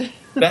weird.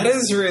 That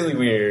is really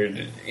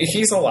weird.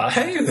 He's alive?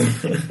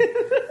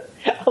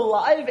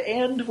 Alive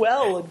and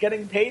well, and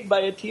getting paid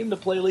by a team to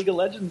play League of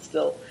Legends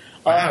still.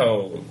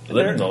 Wow.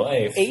 Living the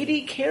life.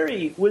 AD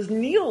carry was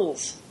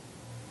Niels.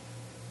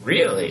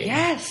 Really?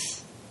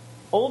 Yes.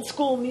 Old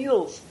school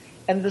Niels.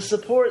 And the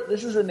support,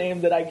 this is a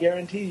name that I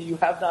guarantee you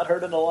have not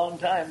heard in a long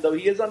time, though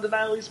he is on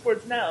Denial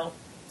Esports now.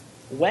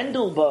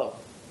 Wendelbo.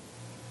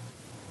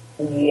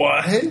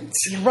 What?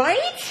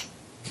 Right?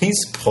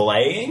 He's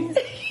playing?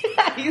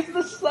 Yeah, he's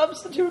the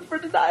substitute for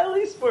Denial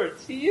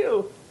Esports.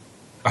 You.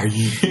 Are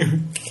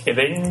you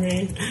kidding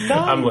me? No.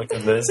 I'm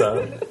looking this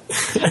up.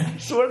 I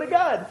swear to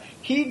God.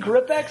 He,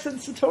 Gripex,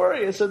 and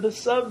Sartorius are the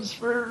subs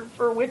for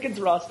Wicked's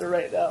roster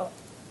right now.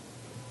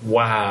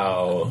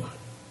 Wow.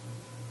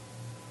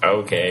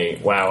 Okay.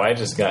 Wow, I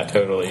just got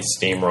totally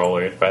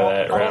steamrollered by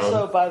that round.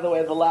 Also, by the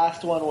way, the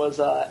last one was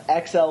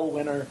XL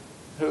Winner,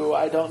 who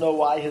I don't know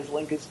why his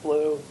link is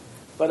blue,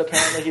 but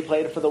apparently he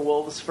played for the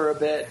Wolves for a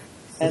bit,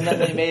 and then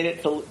they made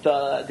it to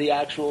the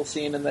actual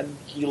scene, and then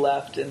he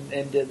left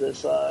and did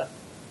this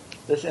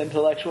this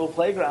intellectual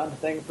playground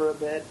thing for a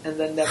bit, and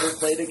then never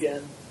played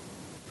again.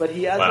 But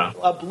he has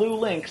a blue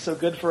link, so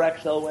good for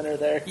XL Winner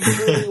there. He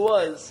truly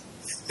was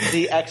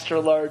the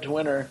extra large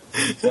winner.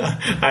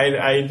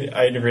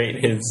 I'd rate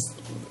his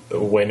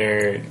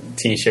winner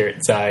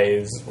T-shirt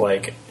size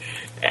like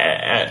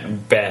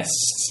at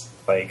best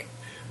like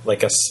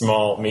a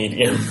small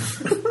medium.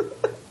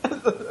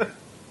 I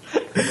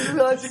didn't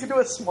realize you could do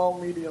a small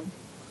medium.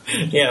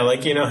 Yeah,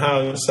 like you know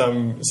how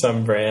some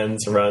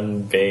brands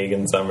run big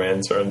and some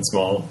brands run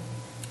small.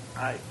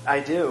 I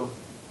do.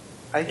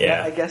 I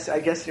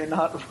guess you're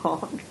not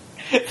wrong.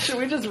 Should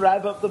we just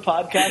wrap up the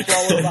podcast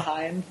while we're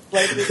behind?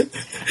 Like, I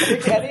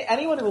think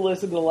anyone who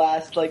listened to the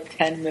last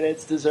 10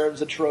 minutes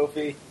deserves a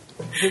trophy.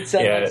 Should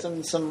send out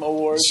some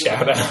awards.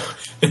 Shout out.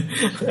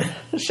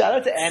 Shout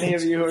out to any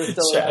of you who are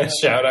still around.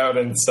 Shout out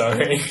and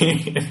sorry.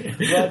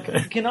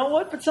 Look, you know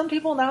what? But some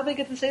people now they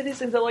get to say these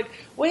things. They're like,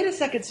 wait a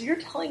second, so you're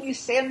telling me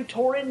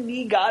Santorin,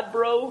 Me God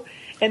Bro,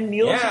 and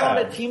Niels are on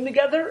a team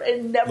together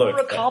and never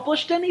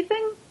accomplished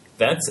anything?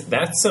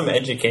 That's some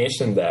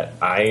education that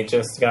I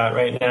just got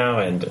right now,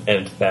 and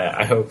that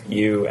I hope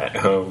you at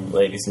home,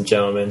 ladies and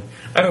gentlemen,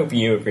 I hope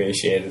you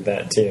appreciated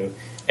that too.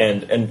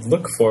 And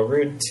look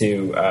forward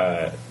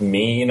to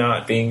me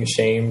not being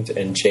shamed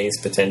and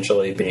Chase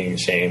potentially being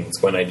shamed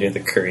when I do the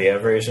Korea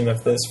version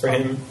of this for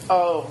him.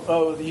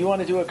 Oh, you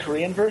want to do a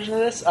Korean version of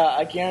this?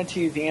 I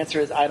guarantee you the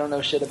answer is I don't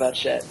know shit about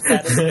shit.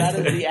 That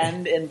is the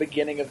end and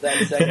beginning of that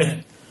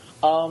segment.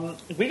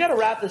 We got to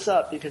wrap this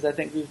up because I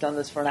think we've done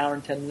this for an hour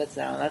and 10 minutes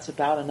now, and that's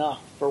about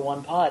enough for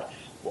one pod.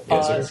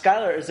 Yes,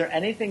 Skylar, is there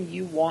anything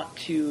you want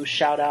to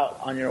shout out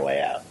on your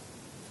way out?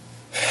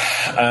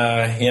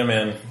 Yeah,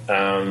 man.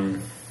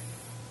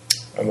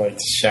 I'd like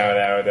to shout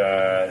out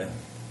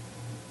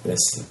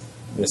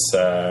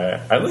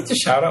I'd like to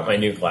shout out my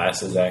new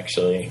glasses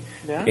actually,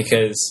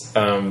 because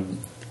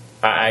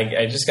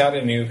I just got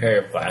a new pair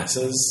of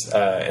glasses,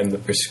 and the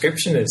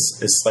prescription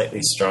is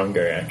slightly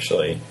stronger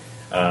actually.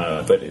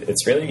 But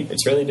it's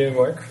really doing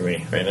work for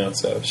me right now.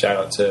 So shout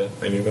out to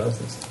my new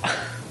glasses.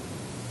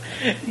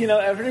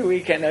 Every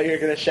week I know you're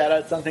going to shout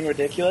out something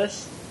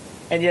ridiculous,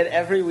 and yet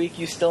every week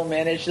you still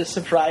manage to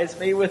surprise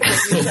me with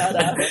what you shout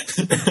out.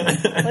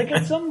 Like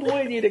at some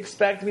point you'd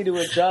expect me to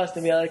adjust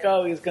and be like,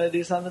 oh, he's going to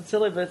do something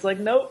silly, but it's like,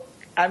 nope,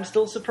 I'm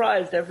still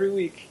surprised every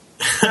week.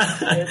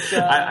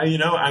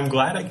 I'm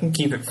glad I can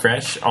keep it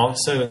fresh.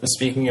 Also,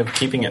 speaking of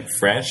keeping it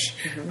fresh,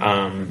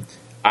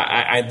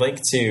 I'd like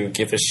to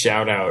give a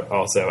shout out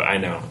also. I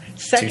know.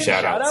 Second 2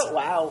 shout outs. Out?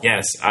 Wow.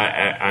 Yes,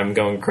 I'm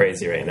going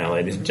crazy right now,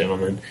 ladies and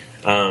gentlemen.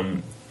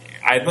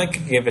 I'd like to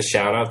give a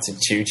shout out to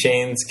 2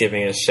 Chainz,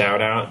 giving a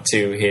shout out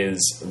to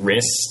his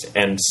wrist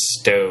and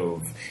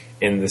stove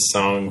in the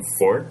song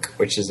Fork,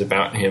 which is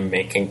about him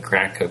making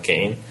crack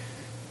cocaine.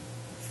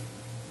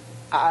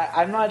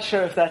 I'm not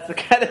sure if that's the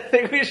kind of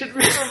thing we should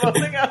be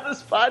promoting on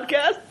this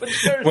podcast, but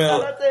sure,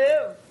 shout out to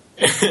him.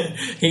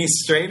 He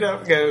straight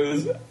up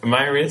goes,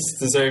 my wrist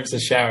deserves a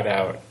shout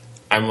out.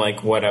 I'm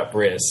like, what up,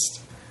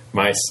 wrist?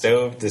 My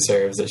stove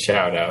deserves a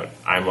shout out.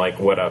 I'm like,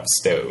 what up,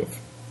 stove?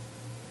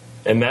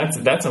 And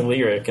that's a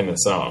lyric in a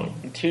song.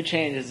 2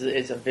 Chainz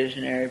is a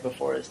visionary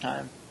before his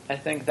time. I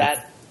think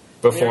that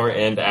before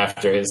and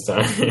after his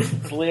time.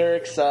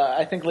 Lyrics,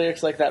 I think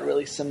lyrics like that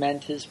really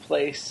cement his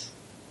place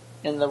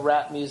in the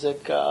rap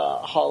music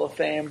Hall of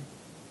Fame,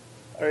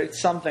 or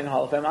it's something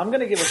Hall of Fame. I'm going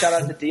to give a shout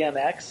out to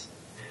DMX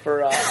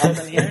for Up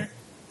in Here,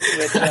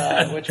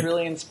 which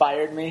really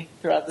inspired me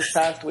throughout this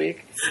past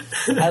week.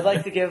 I'd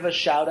like to give a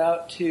shout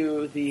out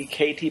to the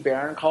KT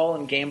Barron call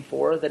in Game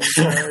 4 that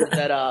ensured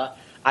that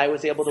I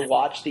was able to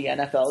watch the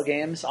NFL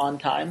games on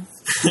time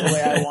the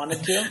way I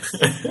wanted to,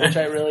 which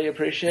I really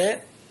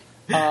appreciate.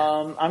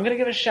 I'm going to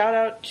give a shout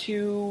out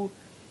to,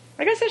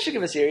 I guess I should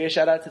give a serious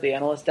shout out to the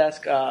analyst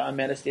desk,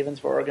 Amanda Stevens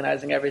for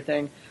organizing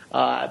everything,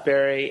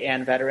 Barry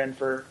and Veteran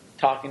for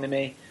talking to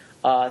me.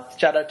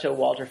 Shout out to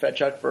Walter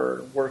Fedchuk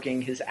for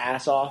working his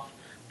ass off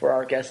for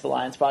our Guest the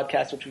Lions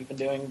podcast, which we've been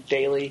doing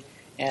daily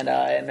and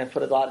have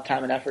put a lot of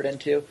time and effort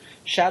into.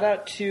 Shout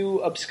out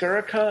to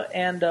Obscurica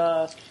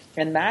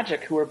and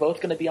Magic, who are both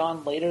going to be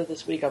on later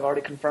this week. I've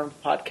already confirmed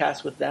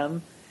podcasts with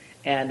them,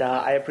 and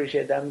I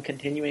appreciate them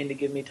continuing to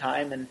give me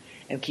time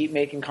and keep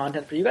making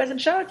content for you guys. And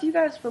shout out to you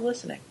guys for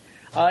listening.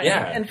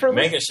 And for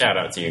make a shout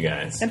out to you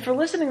guys. And for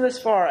listening this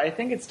far, I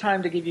think it's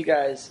time to give you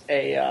guys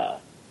a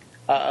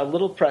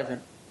little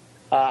present.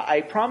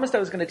 I promised I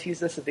was going to tease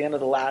this at the end of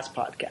the last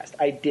podcast.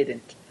 I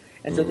didn't.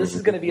 And so this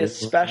is going to be a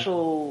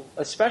special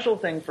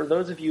thing for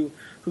those of you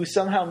who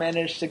somehow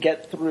managed to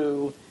get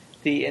through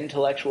the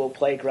intellectual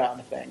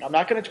playground thing. I'm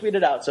not going to tweet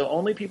it out, so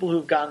only people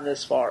who've gotten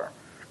this far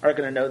are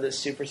going to know this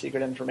super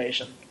secret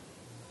information.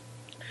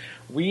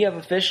 We have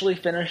officially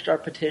finished our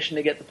petition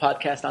to get the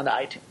podcast onto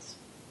iTunes.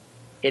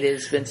 It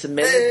has been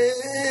submitted.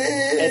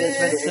 It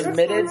has been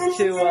submitted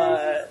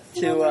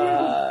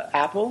to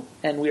Apple,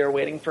 and we are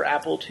waiting for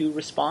Apple to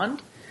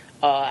respond.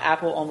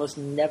 Apple almost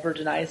never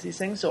denies these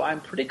things, so I'm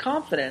pretty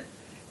confident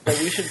that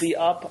we should be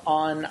up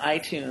on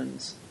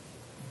iTunes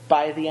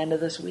by the end of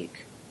this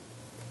week.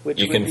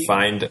 You can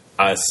find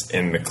us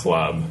in the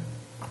club.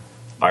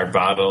 Our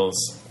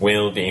bottles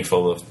will be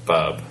full of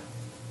bub.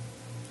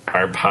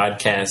 Our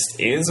podcast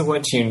is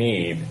what you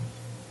need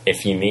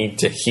if you need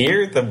to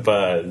hear the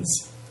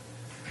buzz.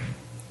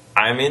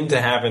 I'm into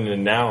having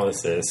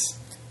analysis.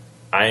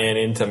 I ain't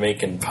into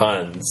making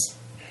puns.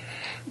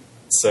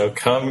 So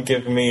come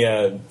give me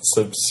a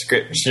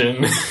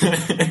subscription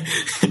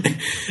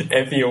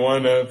if you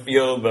want to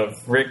feel the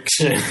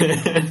friction.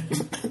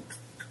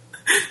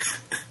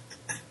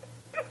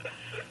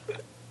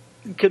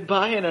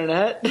 Goodbye,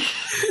 Internet.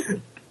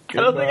 I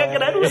don't think I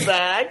can end with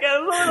that. I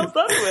don't know what else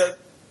done with.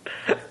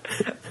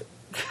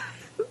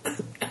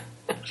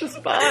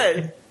 Just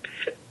bye.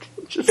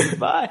 Just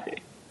bye.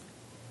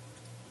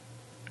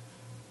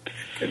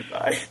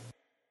 Goodbye.